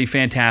 pretty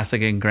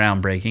fantastic and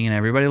groundbreaking, and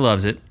everybody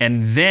loves it.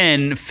 And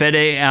then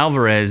Fede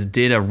Alvarez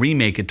did a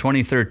remake in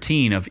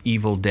 2013 of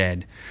Evil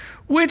Dead,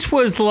 which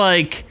was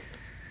like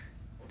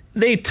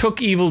they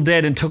took Evil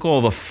Dead and took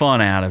all the fun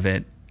out of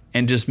it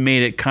and just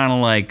made it kind of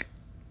like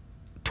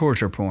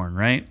torture porn,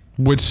 right?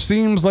 Which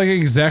seems like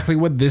exactly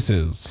what this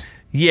is.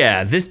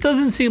 Yeah, this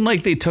doesn't seem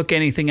like they took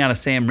anything out of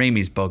Sam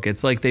Raimi's book.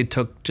 It's like they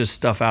took just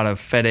stuff out of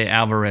Fede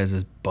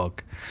Alvarez's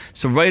book.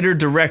 So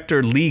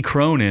writer-director Lee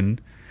Cronin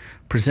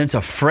presents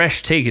a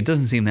fresh take, it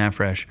doesn't seem that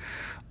fresh,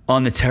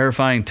 on the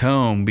terrifying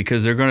tome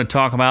because they're going to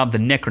talk about the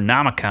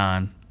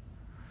Necronomicon.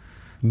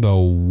 The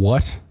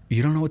what?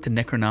 You don't know what the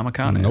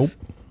Necronomicon is?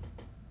 Nope.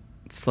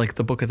 It's like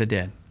the Book of the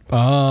Dead.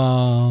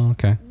 Oh,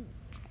 okay.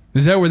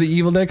 Is that where the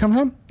Evil Dead comes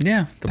from?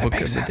 Yeah, the Book of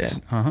the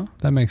Dead. Uh-huh.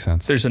 That makes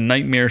sense. There's a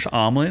nightmarish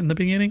omelet in the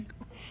beginning.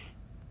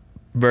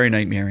 Very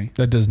nightmare-y.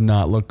 That does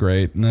not look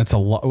great, and that's a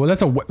lot. Well,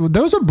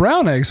 those are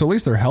brown eggs, so at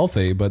least they're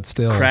healthy, but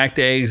still. Cracked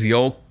eggs,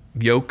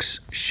 yolks,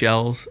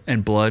 shells,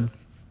 and blood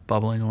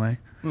bubbling away.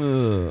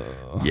 Ugh.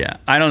 Yeah,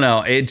 I don't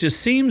know. It just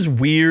seems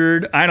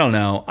weird. I don't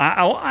know.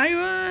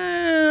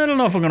 I don't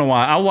know if I'm gonna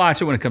watch. I'll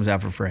watch it when it comes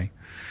out for free.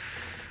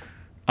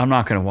 I'm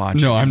not gonna watch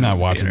it. No, I'm not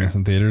watching this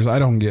in theaters. I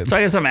don't get. So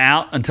I guess I'm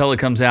out until it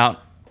comes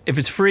out. If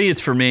it's free,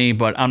 it's for me,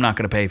 but I'm not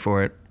gonna pay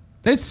for it.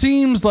 It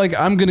seems like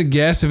I'm going to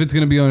guess if it's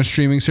going to be on a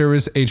streaming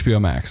service,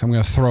 HBO Max. I'm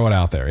going to throw it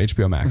out there.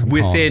 HBO Max.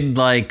 Within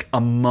like a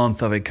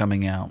month of it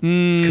coming out.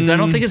 Because I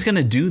don't think it's going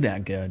to do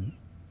that good.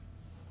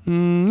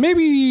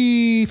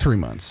 Maybe 3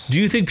 months. Do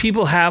you think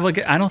people have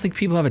I don't think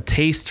people have a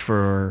taste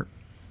for...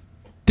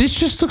 This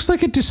just looks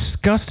like a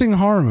disgusting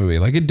horror movie.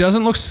 Like it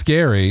doesn't look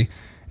scary.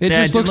 It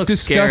just looks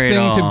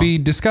disgusting to be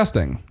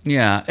disgusting.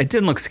 Yeah, it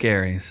didn't look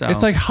scary. So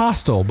it's like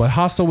Hostel, but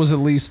Hostel was at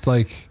least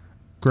like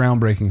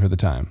groundbreaking for the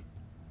time.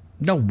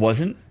 No,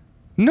 wasn't.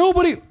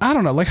 Nobody, I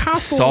don't know, like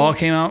Hostel. Saw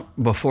came out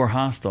before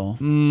Hostel.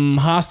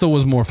 Hostel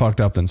was more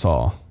fucked up than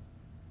Saw.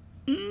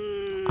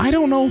 I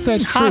don't know if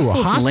that's true.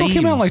 Hostel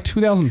came out like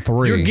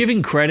 2003. You're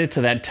giving credit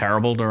to that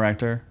terrible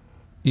director.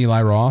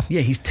 Eli Roth? Yeah,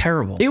 he's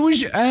terrible. It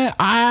was, Eli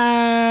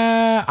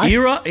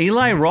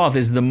Roth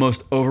is the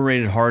most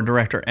overrated horror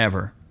director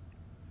ever.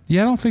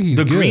 Yeah, I don't think he's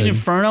good. The Green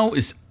Inferno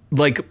is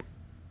like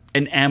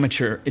an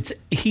amateur.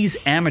 He's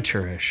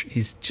amateurish.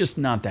 He's just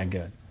not that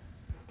good.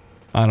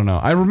 I don't know.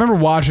 I remember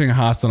watching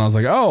Hostel and I was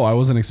like, oh, I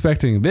wasn't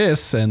expecting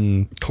this.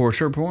 And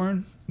torture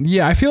porn?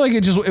 Yeah, I feel like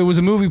it was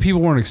a movie people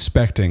weren't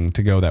expecting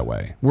to go that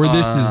way. Where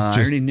this is just...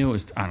 I already knew it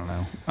was... I don't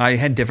know. I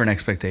had different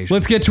expectations.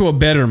 Let's get to a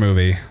better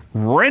movie.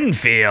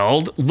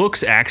 Renfield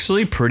looks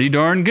actually pretty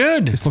darn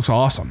good. This looks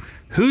awesome.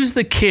 Who's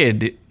the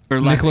kid? Or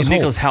Nicholas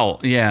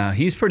Hoult. Yeah,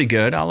 he's pretty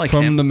good. I like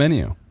him. From The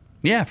Menu.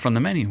 Yeah, From The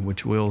Menu,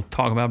 which we'll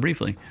talk about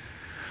briefly.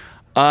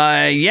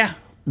 Yeah.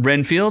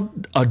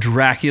 Renfield, a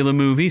Dracula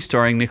movie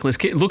starring Nicolas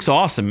Cage. It looks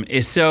awesome.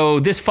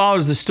 So this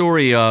follows the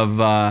story of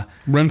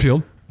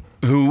Renfield,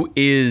 who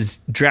is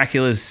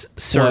Dracula's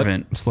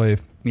servant.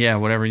 Slave. Yeah,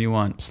 whatever you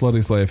want.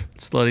 Slutty slave.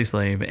 Slutty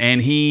slave. And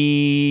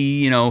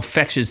he,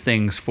 fetches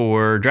things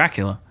for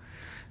Dracula.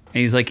 And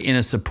he's like in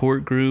a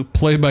support group.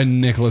 Played by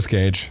Nicolas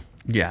Cage.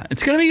 Yeah,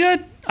 it's going to be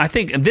good. I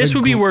think this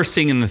would be worth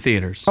seeing in the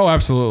theaters. Oh,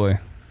 absolutely.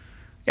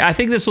 Yeah, I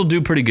think this will do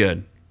do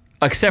pretty.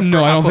 Except for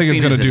I don't think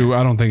it's going to do.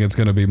 I don't think it's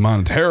going to be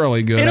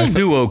monetarily good. It'll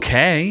do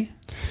okay.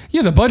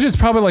 Yeah, the budget's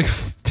probably like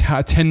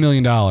 $10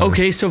 million.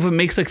 Okay, so if it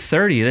makes like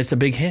 30, that's a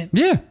big hit.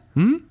 Yeah.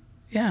 Mm-hmm.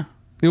 Yeah.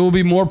 It will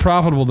be more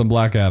profitable than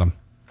Black Adam.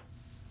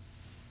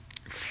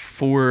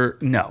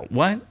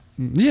 What?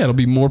 Yeah, it'll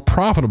be more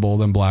profitable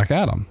than Black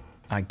Adam.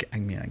 I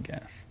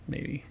guess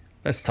maybe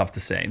that's tough to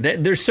say.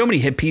 There's so many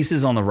hit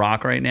pieces on the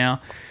rock right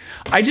now.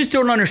 I just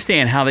don't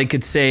understand how they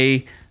could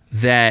say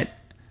that.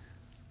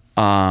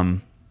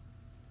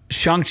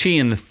 Shang-Chi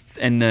and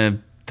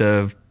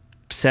the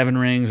 7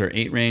 rings or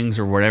 8 rings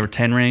or whatever,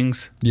 10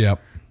 rings.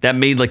 Yep. That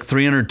made like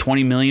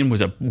 $320 million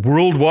was a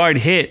worldwide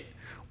hit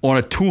on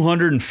a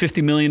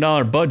 $250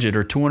 million budget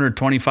or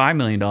 $225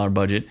 million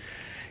budget.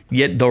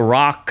 Yet The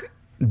Rock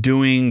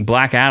doing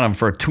Black Adam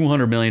for a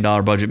 $200 million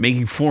budget,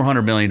 making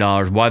 $400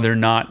 million. Why they're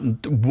not?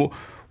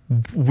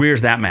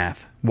 Where's that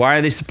math? Why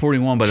are they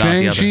supporting one but not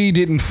the other? Shang-Chi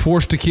didn't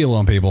force tequila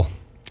on people.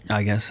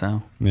 I guess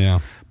so.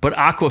 Yeah. But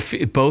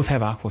both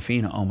have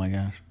Aquafina. Oh my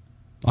gosh.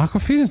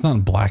 Aquafina's not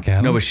in Black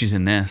Adam. No, but she's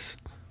in this.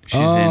 She's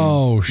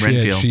in shit,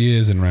 Renfield. she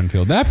is in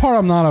Renfield. That part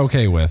I'm not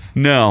okay with.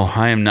 No,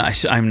 I am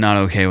not. I'm not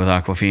okay with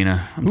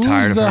Awkwafina. I'm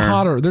tired of her.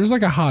 Hotter? There's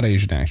like a hot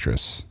Asian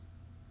actress.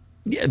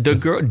 Yeah, the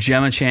girl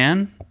Gemma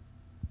Chan.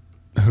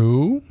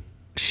 Who?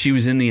 She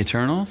was in the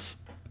Eternals.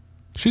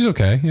 She's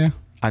okay, yeah.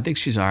 I think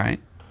she's all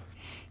right.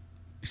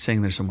 You're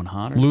saying there's someone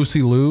hotter?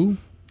 Lucy Liu.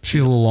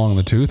 She's a little long in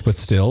the tooth, but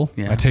still,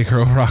 Yeah. I take her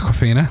over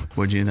Awkwafina.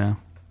 Would you though?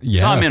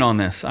 Yes. So I'm in on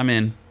this. I'm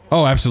in.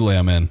 Oh, absolutely,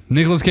 I'm in.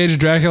 Nicolas Cage's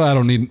Dracula. I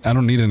don't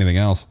need anything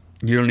else.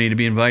 You don't need to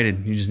be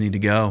invited. You just need to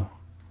go.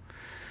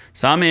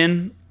 So I'm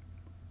in.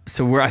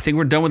 So I think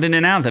we're done with In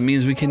and Out. That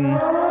means we can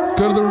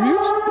go to the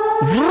reviews.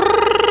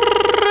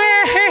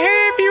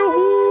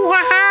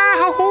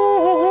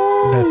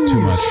 That's too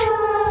much.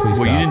 Please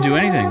stop. Well, you didn't do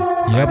anything.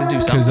 So I had to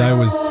do something. Because I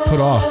was put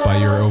off by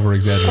your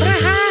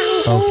over-exaggeration.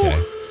 Okay.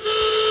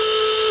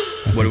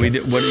 What do we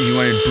do? What you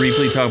want to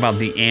briefly talk about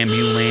the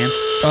ambulance?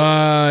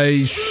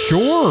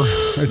 Sure.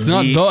 It's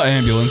not the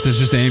ambulance. It's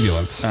just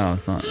ambulance. Oh,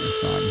 it's not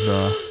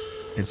the.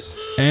 It's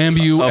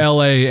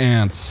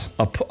Ambu-LA-ants.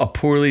 a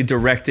poorly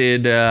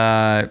directed.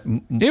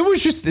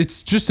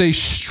 It's just a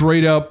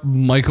straight up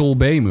Michael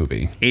Bay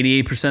movie.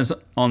 88%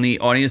 on the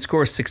audience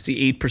score,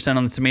 68%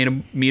 on the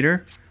tomato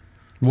meter.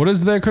 What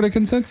does the critic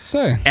consensus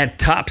say? At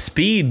top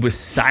speed, with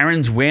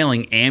sirens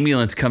wailing,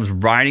 ambulance comes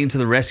riding to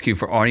the rescue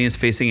for audience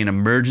facing an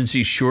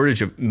emergency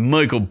shortage of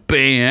Michael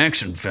Bay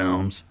action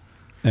films.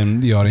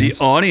 And the audience?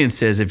 The audience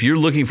says if you're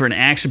looking for an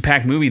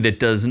action-packed movie that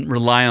doesn't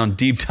rely on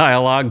deep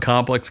dialogue,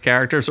 complex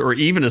characters, or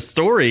even a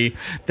story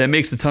that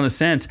makes a ton of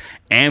sense,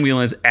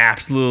 Ambulance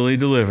absolutely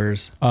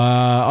delivers.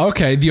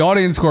 Okay, the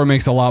audience score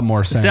makes a lot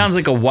more sense. Sounds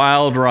like a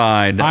wild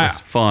ride. That was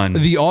fun.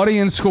 The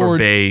audience score,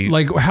 Bay.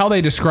 like how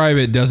they describe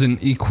it,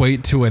 doesn't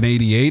equate to an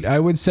 88,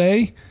 I would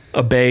say.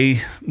 A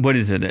Bay, what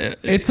is it?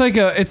 It's like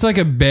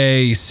a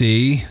Bay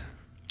C.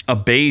 A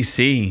Bay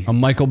C. A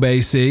Michael Bay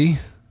C.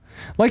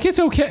 Like, it's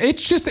okay.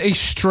 It's just a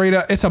straight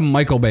up, it's a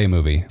Michael Bay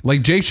movie.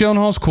 Like, Jake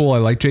Gyllenhaal's cool. I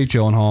like Jake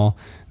Gyllenhaal.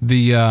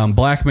 The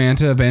Black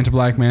Manta,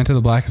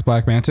 the Blackest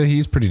Black Manta,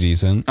 he's pretty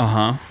decent.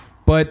 Uh-huh.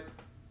 But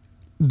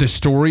the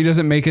story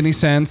doesn't make any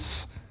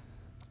sense.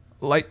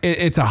 Like,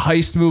 it's a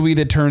heist movie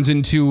that turns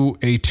into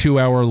a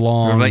 2-hour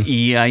long. What about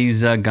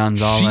Eiza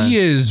Gonzalez? She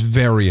is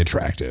very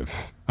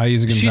attractive.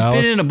 Eiza Gonzalez. She's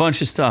been in a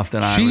bunch of stuff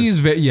that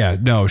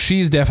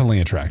she's definitely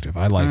attractive.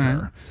 I like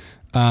her.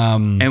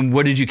 And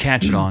what did you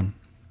catch it on?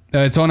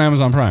 It's on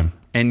Amazon Prime.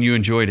 And you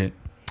enjoyed it?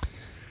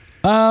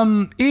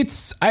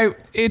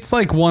 It's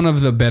like one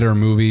of the better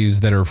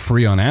movies that are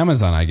free on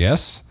Amazon, I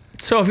guess.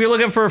 So if you're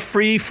looking for a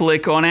free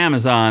flick on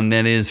Amazon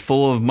that is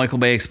full of Michael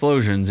Bay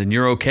explosions and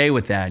you're okay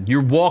with that,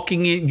 you're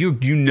walking in,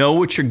 you know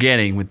what you're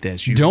getting with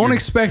this. Don't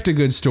expect a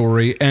good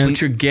story, and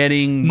but you're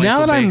getting Michael now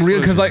that Bay I'm real,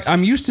 because explosions. like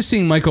I'm used to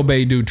seeing Michael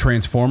Bay do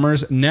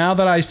Transformers. Now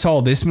that I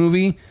saw this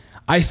movie,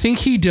 I think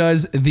he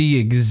does the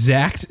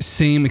exact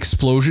same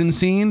explosion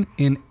scene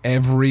in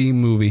every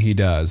movie he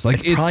does.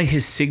 Like it's probably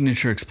his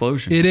signature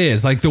explosion. It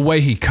is. Like the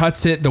way he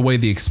cuts it, the way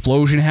the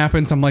explosion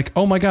happens. I'm like,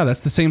 oh my God,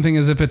 that's the same thing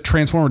as if a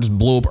Transformer just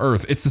blew up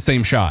Earth. It's the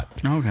same shot.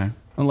 Okay.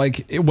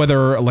 Like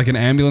whether like an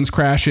ambulance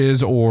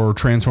crashes or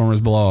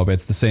Transformers blow up,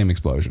 it's the same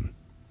explosion.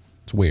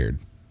 It's weird.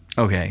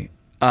 Okay.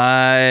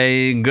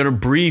 I'm going to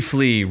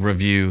briefly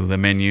review the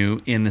menu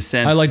in the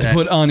sense I like to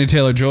put Anya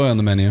Taylor-Joy on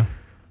the menu.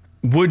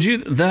 Would you?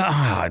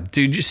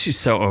 Dude, she's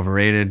so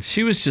overrated.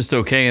 She was just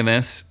okay in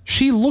this.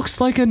 She looks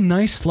like a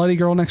nice slutty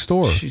girl next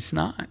door. She's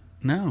not.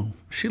 No.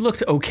 She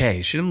looked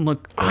okay. She didn't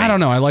look great. I don't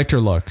know. I liked her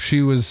look.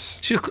 She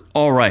looked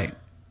all right.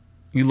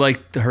 You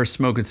liked her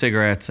smoking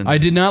cigarettes. And I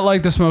did not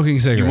like the smoking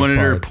cigarettes. You wanted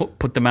her part. to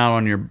put them out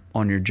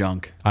on your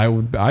junk.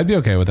 I'd be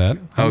okay with that.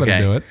 I'd let her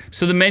do it.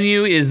 So the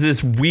menu is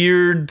this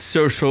weird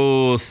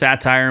social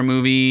satire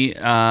movie.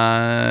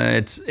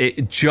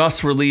 It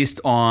just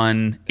released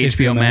on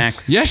HBO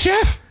Max. Yes,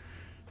 chef.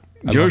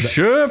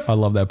 Chef. I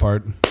love that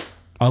part.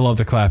 I love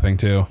the clapping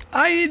too.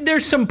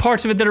 There's some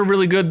parts of it that are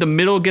really good. The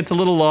middle gets a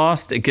little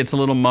lost. It gets a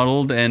little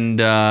muddled, and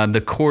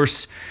the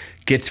course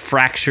gets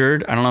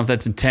fractured. I don't know if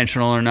that's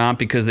intentional or not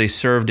because they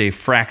served a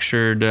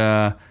fractured.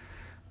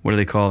 What do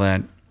they call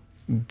that?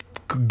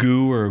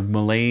 Goo or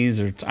malaise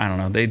or I don't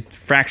know. They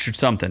fractured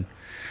something.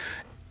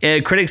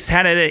 Critics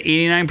had it at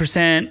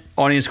 89%.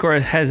 Audience score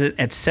has it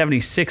at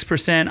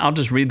 76%. I'll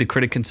just read the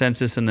critic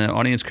consensus and the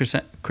audience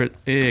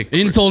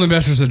Insult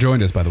investors have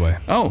joined us, by the way.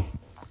 Oh,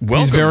 welcome.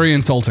 He's very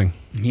insulting.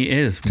 He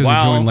is. Because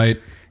he joined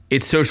late.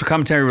 Its social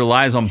commentary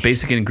relies on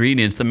basic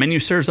ingredients. The menu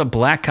serves up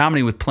black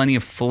comedy with plenty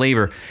of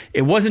flavor.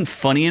 It wasn't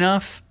funny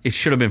enough. It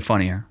should have been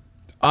funnier.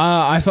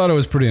 I thought it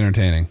was pretty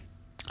entertaining.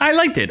 I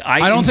liked it.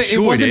 I don't think it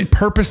wasn't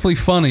purposely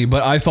funny,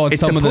 but I thought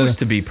it's supposed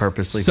to be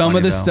purposely some funny,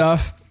 of the though.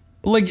 stuff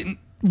like.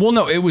 Well,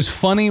 no, it was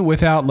funny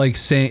without like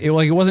saying it.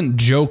 Like it wasn't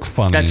joke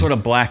funny. That's what a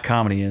black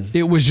comedy is.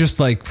 It was just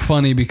like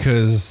funny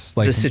because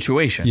like the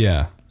situation.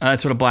 Yeah,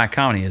 that's what a black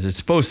comedy is. It's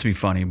supposed to be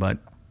funny, but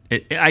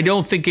I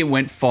don't think it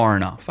went far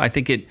enough. I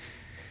think it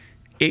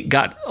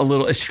got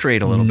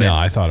strayed a little bit. No,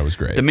 I thought it was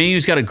great. The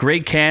menu's got a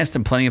great cast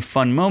and plenty of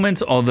fun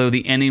moments. Although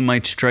the ending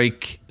might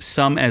strike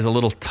some as a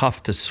little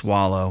tough to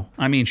swallow.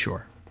 I mean,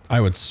 sure.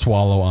 I would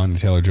swallow Anya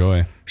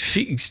Taylor-Joy.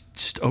 She's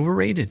just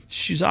overrated.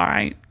 She's all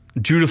right.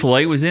 Judith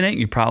Light was in it.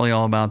 You're probably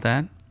all about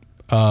that.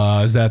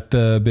 Is that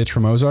the bitch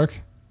from Ozark?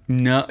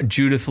 No,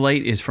 Judith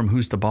Light is from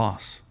Who's the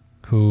Boss?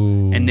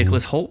 Who? And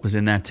Nicholas Hoult was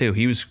in that too.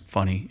 He was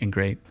funny and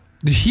great.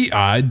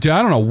 I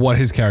don't know what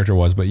his character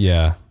was, but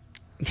yeah.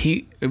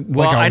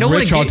 I don't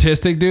rich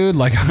autistic dude.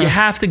 Like you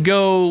have to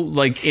go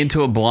like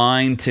into a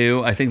blind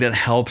too. I think that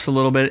helps a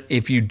little bit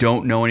if you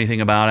don't know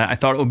anything about it. I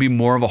thought it would be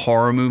more of a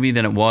horror movie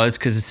than it was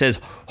because it says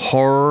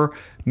horror,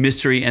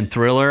 mystery, and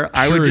thriller.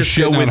 I would just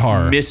go with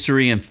horror.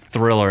 Mystery and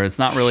thriller. It's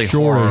not really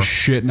horror. Sure as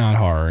shit, not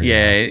horror.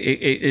 Yeah,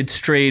 it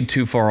strayed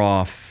too far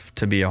off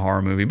to be a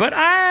horror movie. But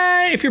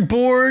if you're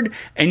bored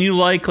and you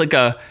like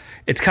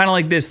it's kind of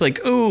like this, like,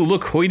 oh,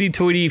 look,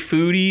 hoity-toity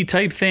foodie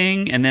type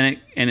thing, and then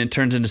it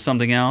turns into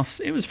something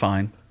else. It was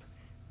fine.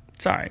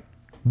 It's all right.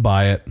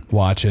 Buy it,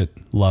 watch it,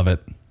 love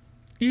it.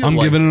 I'm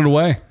giving it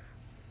away.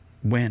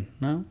 When?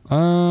 No?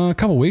 A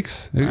couple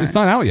weeks. It's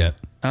not out yet.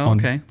 Oh,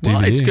 okay.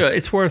 Well, it's good.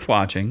 It's worth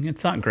watching.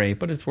 It's not great,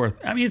 but it's worth.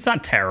 I mean, it's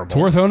not terrible. It's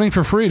worth owning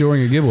for free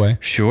during a giveaway.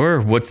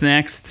 Sure. What's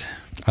next?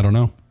 I don't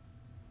know.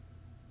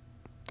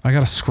 I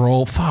gotta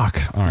scroll.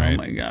 Fuck. All right. Oh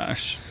my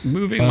gosh.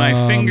 Moving my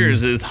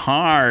fingers is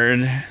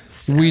hard.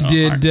 We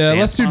did.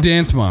 Let's do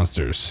Dance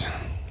Monsters.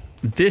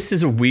 This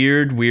is a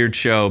weird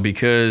show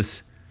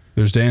because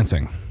there's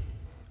dancing.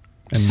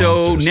 So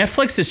monsters.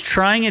 Netflix is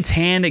trying its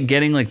hand at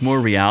getting like more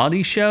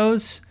reality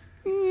shows,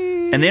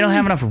 and they don't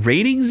have enough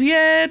ratings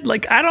yet.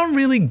 Like I don't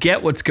really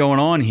get what's going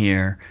on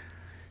here.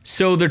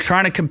 So they're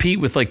trying to compete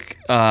with like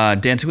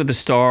Dancing with the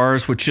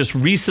Stars, which just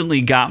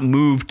recently got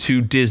moved to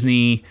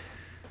Disney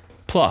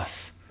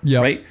Plus.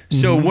 Yeah. Right. Mm-hmm.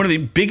 So one of the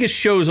biggest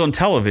shows on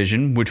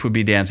television, which would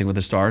be Dancing with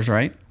the Stars,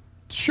 right?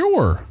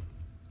 Sure.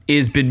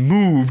 Is been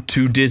moved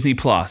to Disney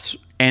Plus,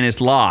 and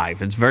it's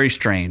live. It's very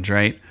strange,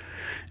 right?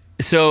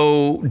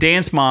 So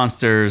Dance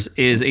Monsters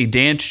is a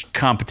dance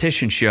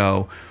competition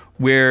show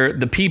where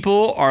the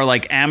people are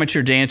like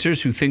amateur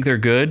dancers who think they're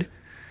good,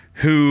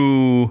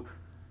 who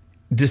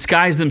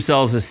disguise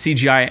themselves as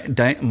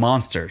CGI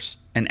monsters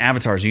and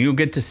avatars. You don't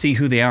get to see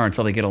who they are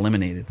until they get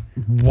eliminated.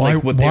 Why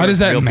does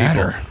that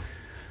matter? People.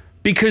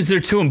 Because they're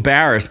too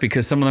embarrassed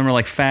because some of them are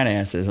like fat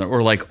asses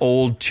or like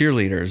old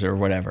cheerleaders or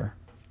whatever.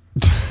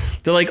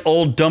 They're like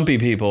old dumpy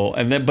people,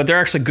 but they're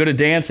actually good at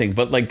dancing,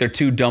 but like they're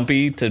too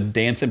dumpy to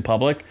dance in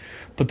public,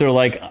 but they're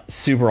like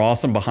super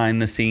awesome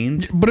behind the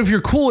scenes. But if you're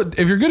good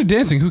at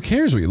dancing, who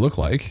cares what you look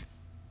like?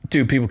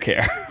 Dude, people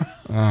care.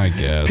 I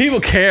guess.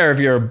 People care if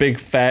you're a big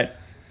fat.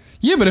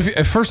 Yeah, but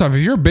first off, if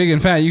you're big and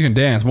fat, you can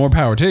dance. More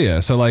power to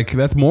you. So like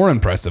that's more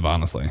impressive,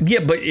 honestly. Yeah,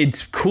 but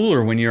it's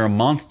cooler when you're a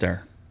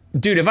monster.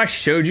 Dude, if I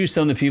showed you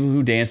some of the people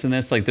who dance in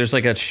this, like there's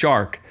like a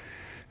shark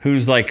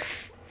who's like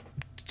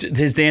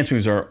his dance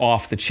moves are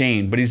off the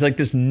chain, but he's like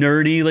this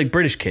nerdy like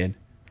British kid.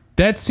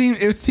 It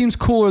seems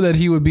cooler that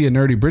he would be a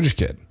nerdy British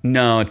kid.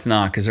 No, it's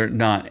not because they're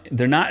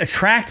not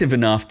attractive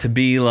enough to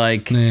be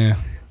like. Nah.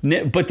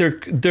 But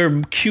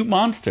they're cute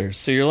monsters.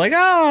 So you're like, oh,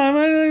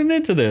 I'm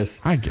into this.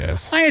 I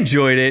guess. I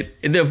enjoyed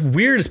it. The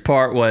weirdest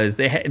part was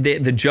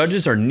the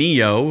judges are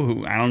Neo,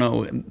 who I don't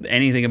know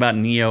anything about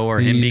Neo or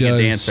him being a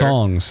dancer.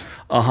 Songs.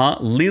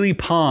 Lily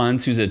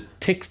Pons, who's a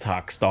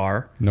TikTok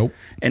star. Nope.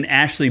 And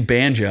Ashley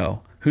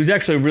Banjo, who's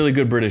actually a really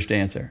good British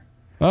dancer.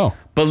 Oh.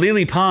 But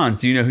Lily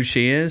Pons, do you know who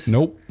she is?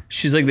 Nope.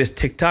 She's like this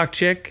TikTok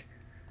chick.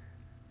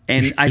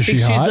 And I think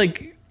she's hot?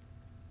 like...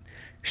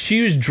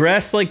 She was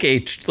dressed like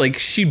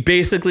she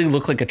basically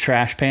looked like a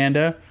trash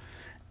panda.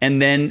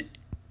 And then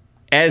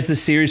as the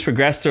series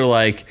progressed, they're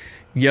like,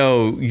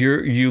 yo,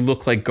 you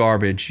look like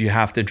garbage. You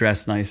have to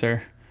dress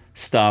nicer.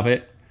 Stop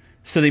it.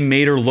 So they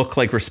made her look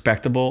like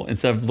respectable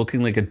instead of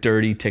looking like a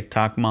dirty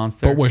TikTok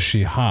monster. But was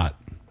she hot?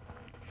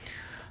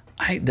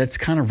 That's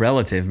kind of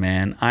relative,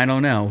 man. I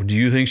don't know. Do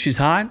you think she's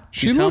hot?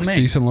 She looks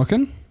decent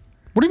looking.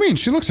 What do you mean?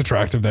 She looks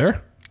attractive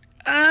there.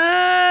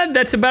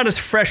 That's about as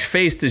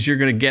fresh-faced as you're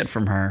going to get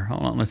from her.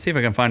 Hold on. Let's see if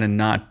I can find a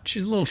knot.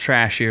 She's a little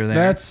trashier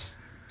there.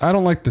 I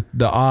don't like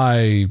the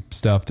eye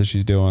stuff that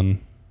she's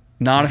doing.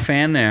 Not a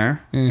fan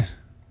there.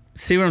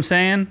 See what I'm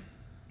saying?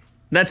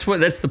 That's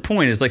the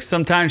point. Is like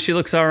sometimes she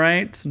looks all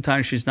right.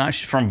 Sometimes she's not.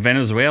 She's from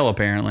Venezuela,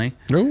 apparently.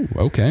 Oh,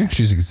 okay.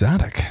 She's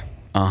exotic.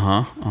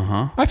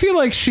 I feel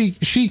like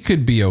she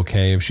could be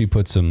okay if she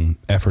put some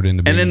effort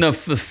into being. And then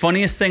the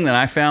funniest thing that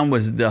I found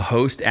was the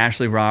host,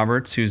 Ashley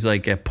Roberts, who's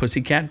like a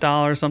pussycat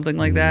doll or something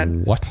like that.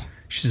 What?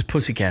 She's a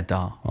pussycat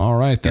doll. All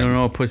right, then. You don't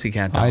know what a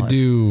pussycat doll is. I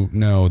do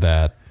know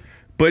that.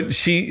 But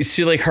she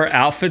like her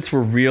outfits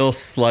were real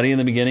slutty in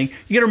the beginning.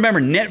 You got to remember,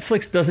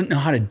 Netflix doesn't know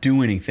how to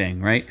do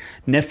anything, right?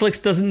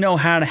 Netflix doesn't know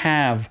how to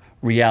have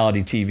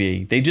reality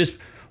TV. They just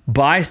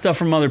buy stuff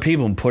from other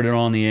people and put it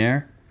on the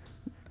air.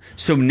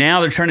 So now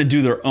they're trying to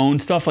do their own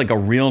stuff like a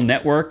real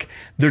network.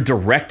 Their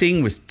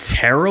directing was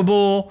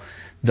terrible.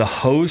 The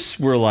hosts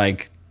were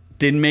like,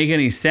 didn't make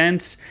any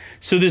sense.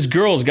 So this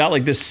girl's got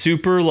like this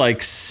super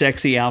like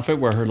sexy outfit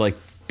where her like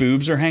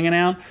boobs are hanging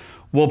out.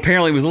 Well,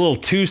 apparently it was a little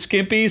too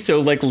skimpy.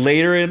 So like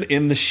later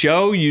in the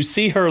show, you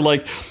see her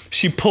like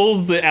she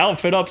pulls the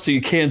outfit up so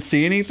you can't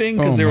see anything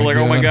because they were like,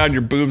 "Oh my God,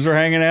 your boobs are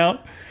hanging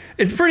out."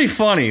 It's pretty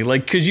funny,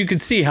 like because you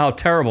could see how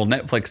terrible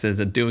Netflix is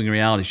at doing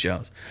reality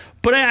shows.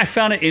 But I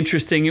found it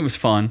interesting. It was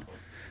fun,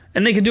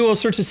 and they could do all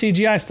sorts of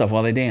CGI stuff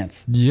while they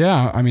dance.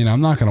 Yeah, I mean,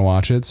 I'm not gonna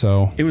watch it,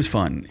 so It was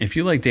fun. If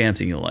you like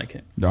dancing, you'll like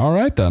it. all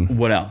right then.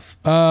 What else?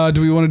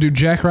 Do we want to do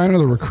Jack Ryan or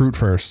The Recruit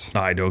first?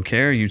 I don't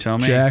care. You tell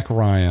me. Jack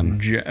Ryan.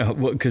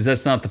 Because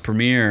that's not the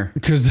premiere.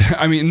 Because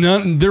I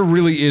mean, there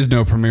really is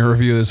no premiere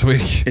review this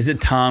week. Is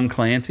it Tom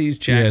Clancy's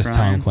Jack Ryan? Yeah, it's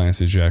Tom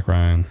Clancy's Jack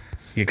Ryan.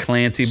 You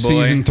Clancy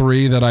boy. Season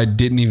 3 that I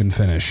didn't even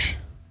finish.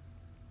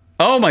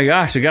 Oh my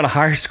gosh, I got a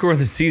higher score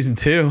than season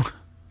 2.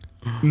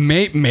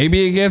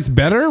 Maybe it gets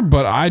better,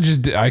 but I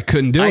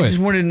couldn't do it. I just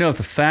wanted to know if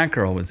the fat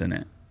girl was in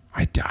it.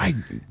 I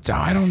don't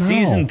know.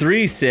 Season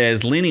 3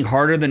 says, leaning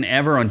harder than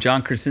ever on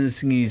John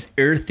Krasinski's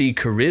earthy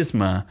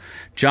charisma,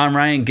 John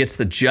Ryan gets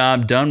the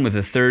job done with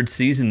a third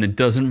season that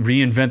doesn't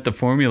reinvent the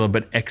formula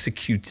but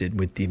executes it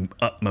with the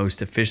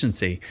utmost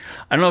efficiency.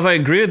 I don't know if I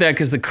agree with that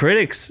because the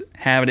critics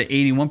have it at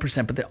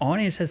 81%, but the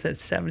audience has it at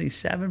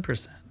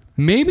 77%.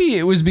 Maybe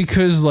it was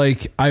because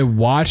like I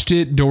watched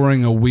it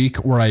during a week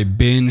where I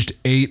binged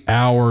 8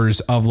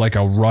 hours of like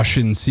a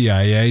Russian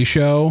CIA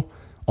show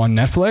on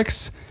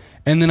Netflix.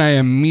 And then I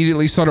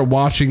immediately started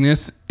watching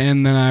this,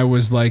 and then I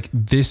was like,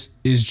 "This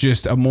is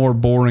just a more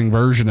boring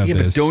version of this."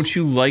 Yeah, but don't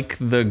you like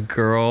the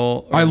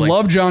girl? I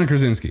love John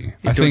Krasinski.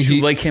 I don't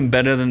you like him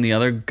better than the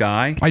other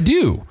guy? I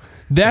do.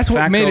 That's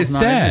what made it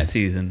sad. Not in this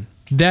season.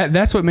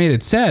 That's what made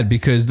it sad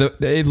because at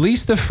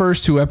least the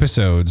first 2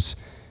 episodes,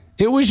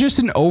 it was just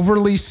an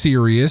overly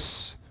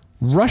serious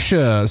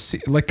Russia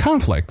like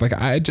conflict. Like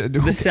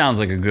this sounds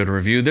like a good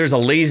review. There's a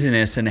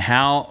laziness in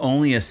how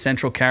only a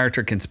central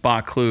character can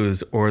spot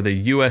clues, or the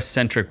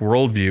U.S.-centric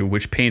worldview,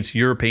 which paints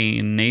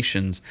European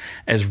nations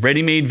as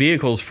ready-made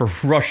vehicles for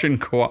Russian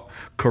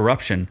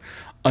corruption.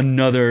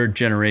 Another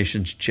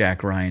generation's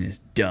Jack Ryan is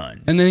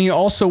done. And then he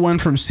also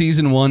went from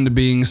season 1 to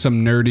being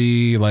some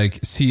nerdy like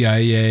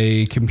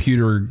CIA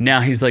computer.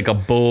 Now he's like a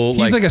bull.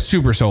 He's like a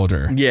super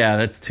soldier. Yeah,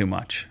 that's too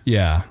much.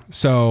 Yeah.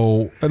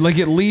 So like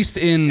at least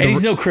in and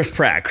he's no Chris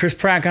Pratt. Chris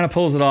Pratt kind of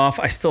pulls it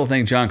off. I still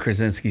think John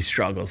Krasinski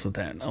struggles with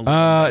that.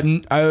 What do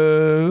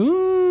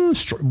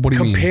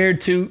you mean? Compared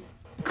to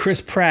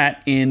Chris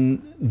Pratt in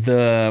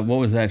what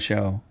was that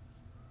show?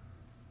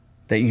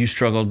 That you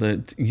struggled to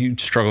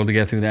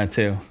get through that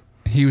too.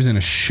 He was in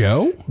a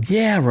show?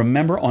 Yeah,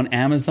 remember on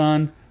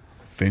Amazon?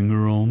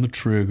 Finger on the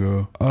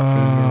trigger. Finger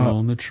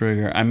on the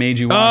trigger. I made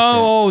you watch it.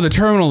 Oh, The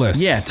Terminal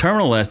List. Yeah,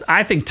 Terminal List.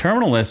 I think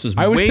Terminal List was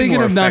way more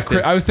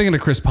effective. I was thinking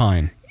of Chris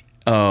Pine.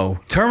 Oh,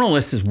 Terminal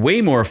List is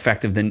way more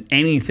effective than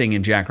anything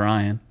in Jack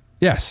Ryan.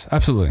 Yes,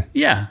 absolutely.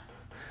 Yeah.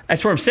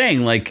 That's what I'm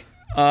saying. Like,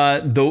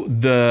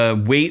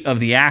 the weight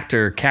of the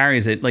actor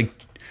carries it. Like,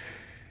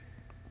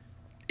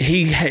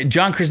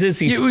 John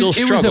Krasinski still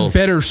struggles. It was a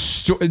better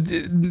story.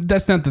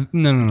 That's not the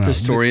no. The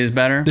story is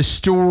better. The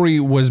story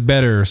was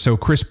better. So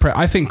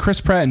I think Chris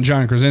Pratt and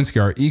John Krasinski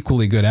are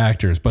equally good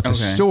actors, but the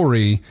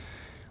story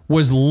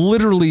was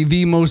literally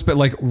the most. But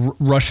like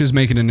Russia's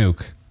making a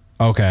nuke.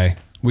 Okay,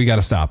 we got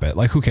to stop it.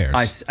 Like who cares?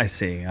 I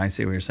see what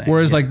you're saying.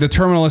 Whereas like The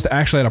Terminal List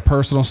actually had a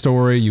personal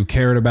story. You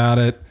cared about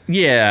it.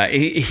 Yeah,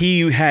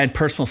 he had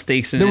personal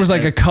stakes in it. There was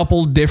like a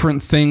couple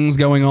different things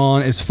going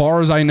on. As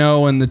far as I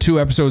know, in the 2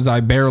 episodes I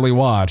barely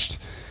watched,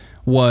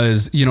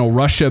 was,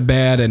 Russia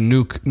bad and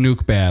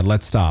nuke bad.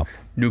 Let's stop.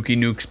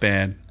 Nuke's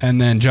bad.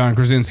 And then John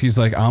Krasinski's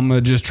like, I'm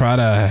going to just try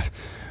to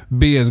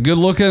be as good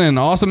looking and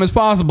awesome as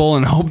possible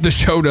and hope the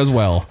show does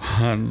well.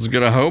 I'm just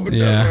going to hope it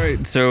does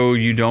right. So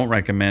you don't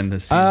recommend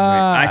this season?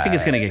 I think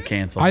it's going to get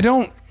canceled.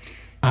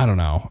 I don't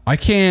know. I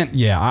can't.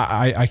 Yeah,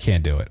 I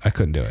can't do it. I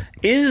couldn't do it.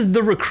 Is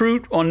The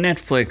Recruit on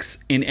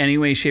Netflix in any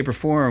way, shape, or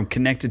form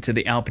connected to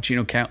the Al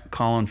Pacino,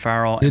 Colin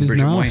Farrell, and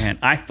Bridget Moynihan?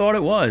 I thought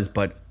it was,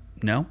 but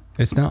no.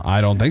 It's not.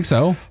 I don't think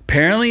so.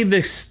 Apparently,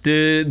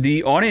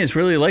 the audience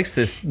really likes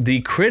this.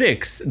 The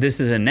critics, this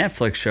is a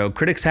Netflix show.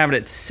 Critics have it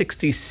at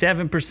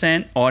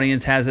 67%.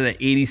 Audience has it at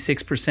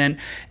 86%.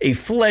 A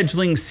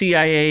fledgling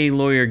CIA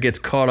lawyer gets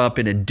caught up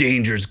in a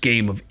dangerous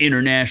game of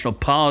international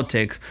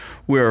politics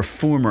where a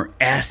former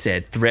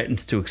asset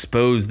threatens to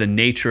expose the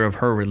nature of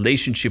her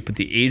relationship with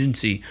the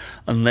agency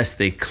unless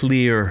they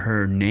clear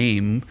her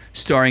name.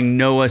 Starring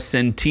Noah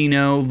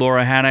Centineo,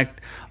 Laura Haddock,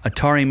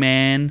 Atari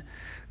Mann,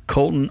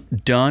 Colton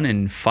Dunn,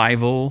 and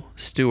Fievel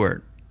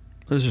Stewart.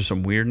 Those are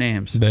some weird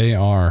names. They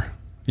are.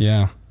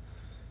 Yeah.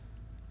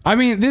 I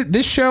mean,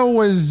 this show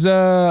was,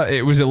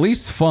 it was at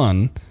least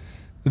fun.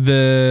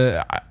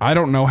 I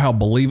don't know how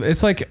believable.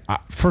 It's like,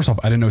 first off,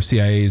 I didn't know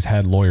CIAs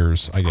had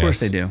lawyers, I guess. Of course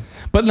they do.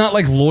 But not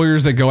like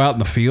lawyers that go out in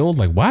the field.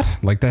 Like what?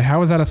 Like that?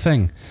 How is that a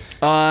thing?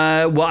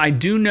 Well, I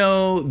do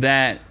know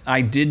that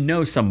I did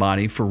know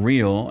somebody for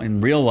real,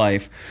 in real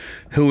life,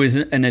 who is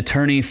an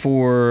attorney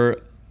for...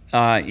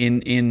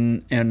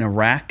 in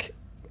Iraq,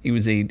 he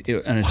was an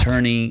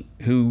attorney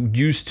who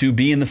used to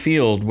be in the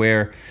field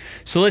where,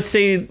 so let's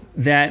say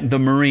that the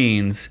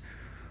Marines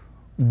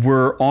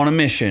were on a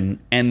mission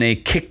and they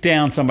kicked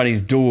down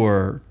somebody's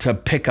door to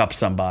pick up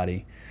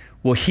somebody.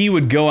 Well, he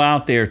would go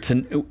out there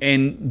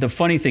and the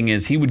funny thing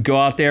is he would go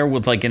out there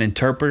with like an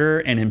interpreter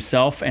and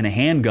himself and a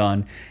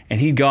handgun, and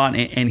he'd go out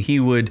and he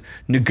would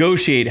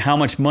negotiate how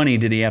much money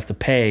did he have to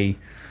pay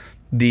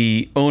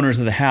the owners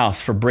of the house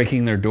for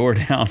breaking their door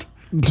down.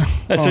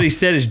 That's what he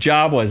said his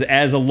job was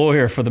as a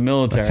lawyer for the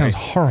military. That sounds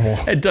horrible.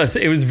 It does.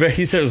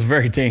 He said it was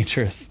very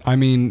dangerous. I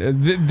mean,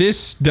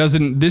 this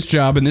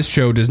job and this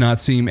show does not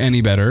seem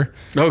any better.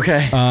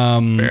 Okay.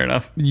 Fair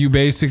enough. You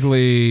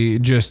basically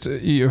just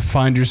you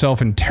find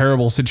yourself in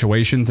terrible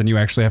situations and you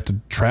actually have to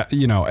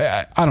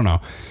I don't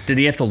know. Did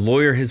he have to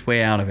lawyer his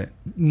way out of it?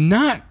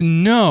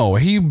 No.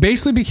 He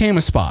basically became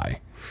a spy.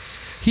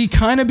 He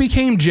kind of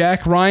became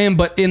Jack Ryan,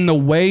 but in the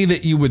way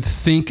that you would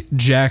think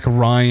Jack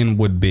Ryan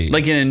would be.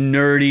 Like in a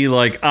nerdy,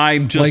 like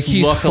I'm just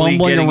like luckily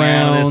getting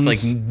around, out of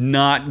this, like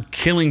not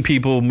killing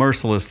people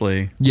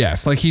mercilessly.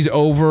 Yes, like he's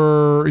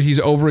over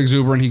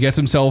exuberant. He gets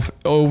himself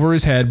over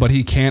his head, but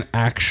he can't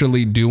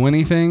actually do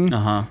anything.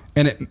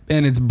 And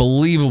it's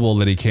believable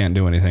that he can't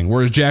do anything.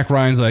 Whereas Jack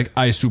Ryan's like,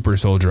 I super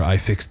soldier, I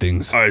fix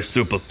things. I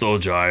super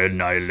soldier, I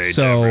annihilate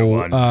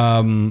everyone.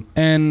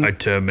 And I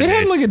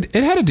terminate.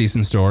 It had a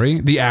decent story.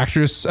 The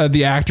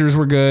actors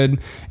were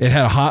good. It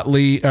had a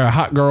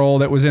hot girl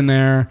that was in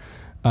there.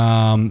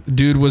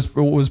 Dude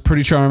was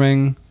pretty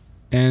charming.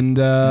 And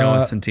Noah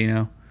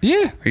Centineo.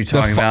 Yeah. Are you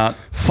talking about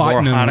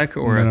Haddock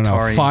or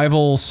Atari?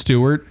 Fievel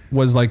Stewart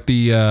was like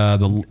the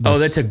oh,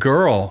 that's a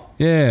girl.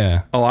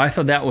 Yeah. Oh, I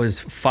thought that was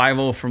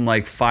Fievel from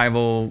like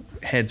Fievel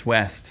Heads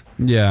West.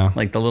 Yeah.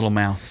 Like the little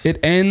mouse.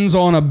 It ends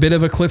on a bit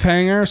of a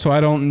cliffhanger, so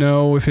I don't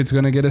know if it's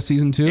going to get a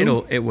season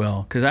 2. It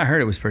will, because I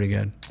heard it was pretty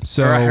good.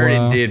 So or I heard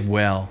it did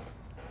well.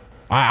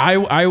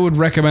 I would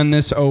recommend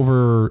this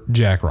over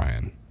Jack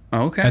Ryan.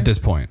 Okay. At this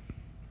point.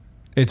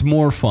 It's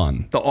more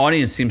fun. The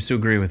audience seems to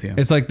agree with you.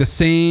 It's like the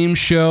same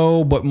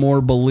show, but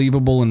more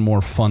believable and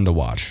more fun to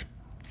watch.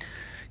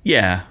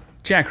 Yeah.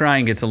 Jack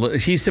Ryan gets a little...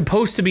 He's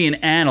supposed to be an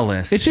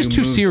analyst. It's just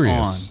too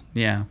serious. On.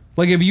 Yeah.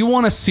 Like, if you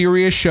want a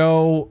serious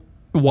show,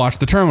 watch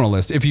The Terminal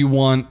List. If you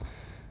want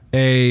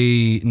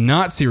a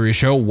not serious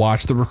show,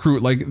 watch The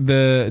Recruit. Like,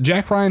 the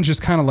Jack Ryan's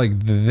just kind of like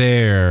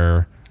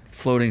there...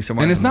 floating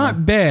somewhere. And it's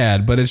not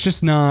bad, but it's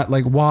just not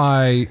like,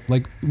 why,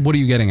 like, what are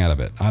you getting out of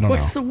it? I don't know.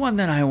 What's the one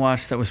that I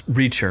watched that was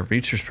Reacher?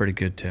 Reacher's pretty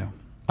good too.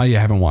 Oh, yeah,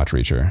 I haven't watched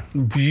Reacher.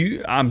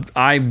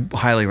 I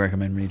highly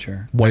recommend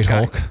Reacher. White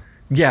Hulk?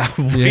 Yeah,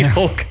 White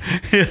Hulk.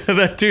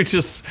 That dude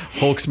just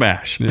Hulk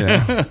smash.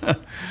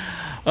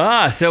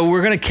 Yeah. So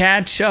we're going to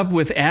catch up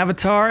with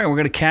Avatar, and we're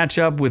going to catch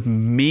up with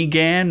Me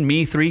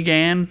 3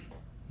 Gan.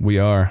 We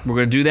are. We're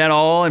going to do that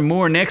all and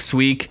more next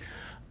week.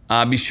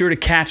 Be sure to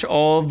catch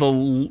all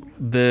the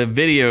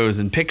videos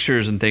and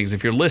pictures and things.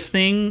 If you're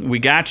listening, we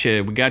got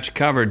you. We got you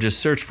covered. Just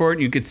search for it.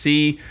 You could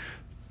see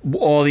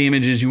all the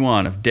images you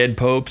want of dead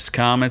popes,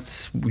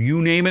 comets,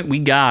 you name it, we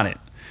got it.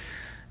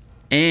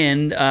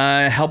 And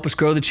help us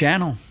grow the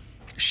channel.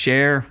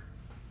 Share.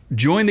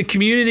 Join the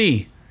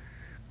community.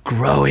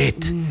 Grow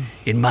it.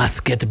 It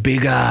must get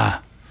bigger.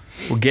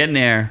 We're getting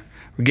there.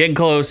 We're getting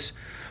close.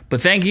 But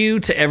thank you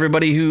to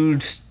everybody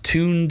who's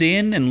tuned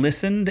in and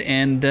listened,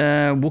 and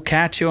we'll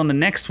catch you on the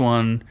next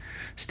one.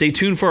 Stay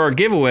tuned for our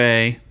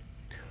giveaway,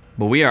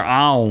 but we are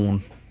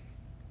on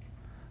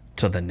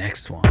to the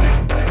next one.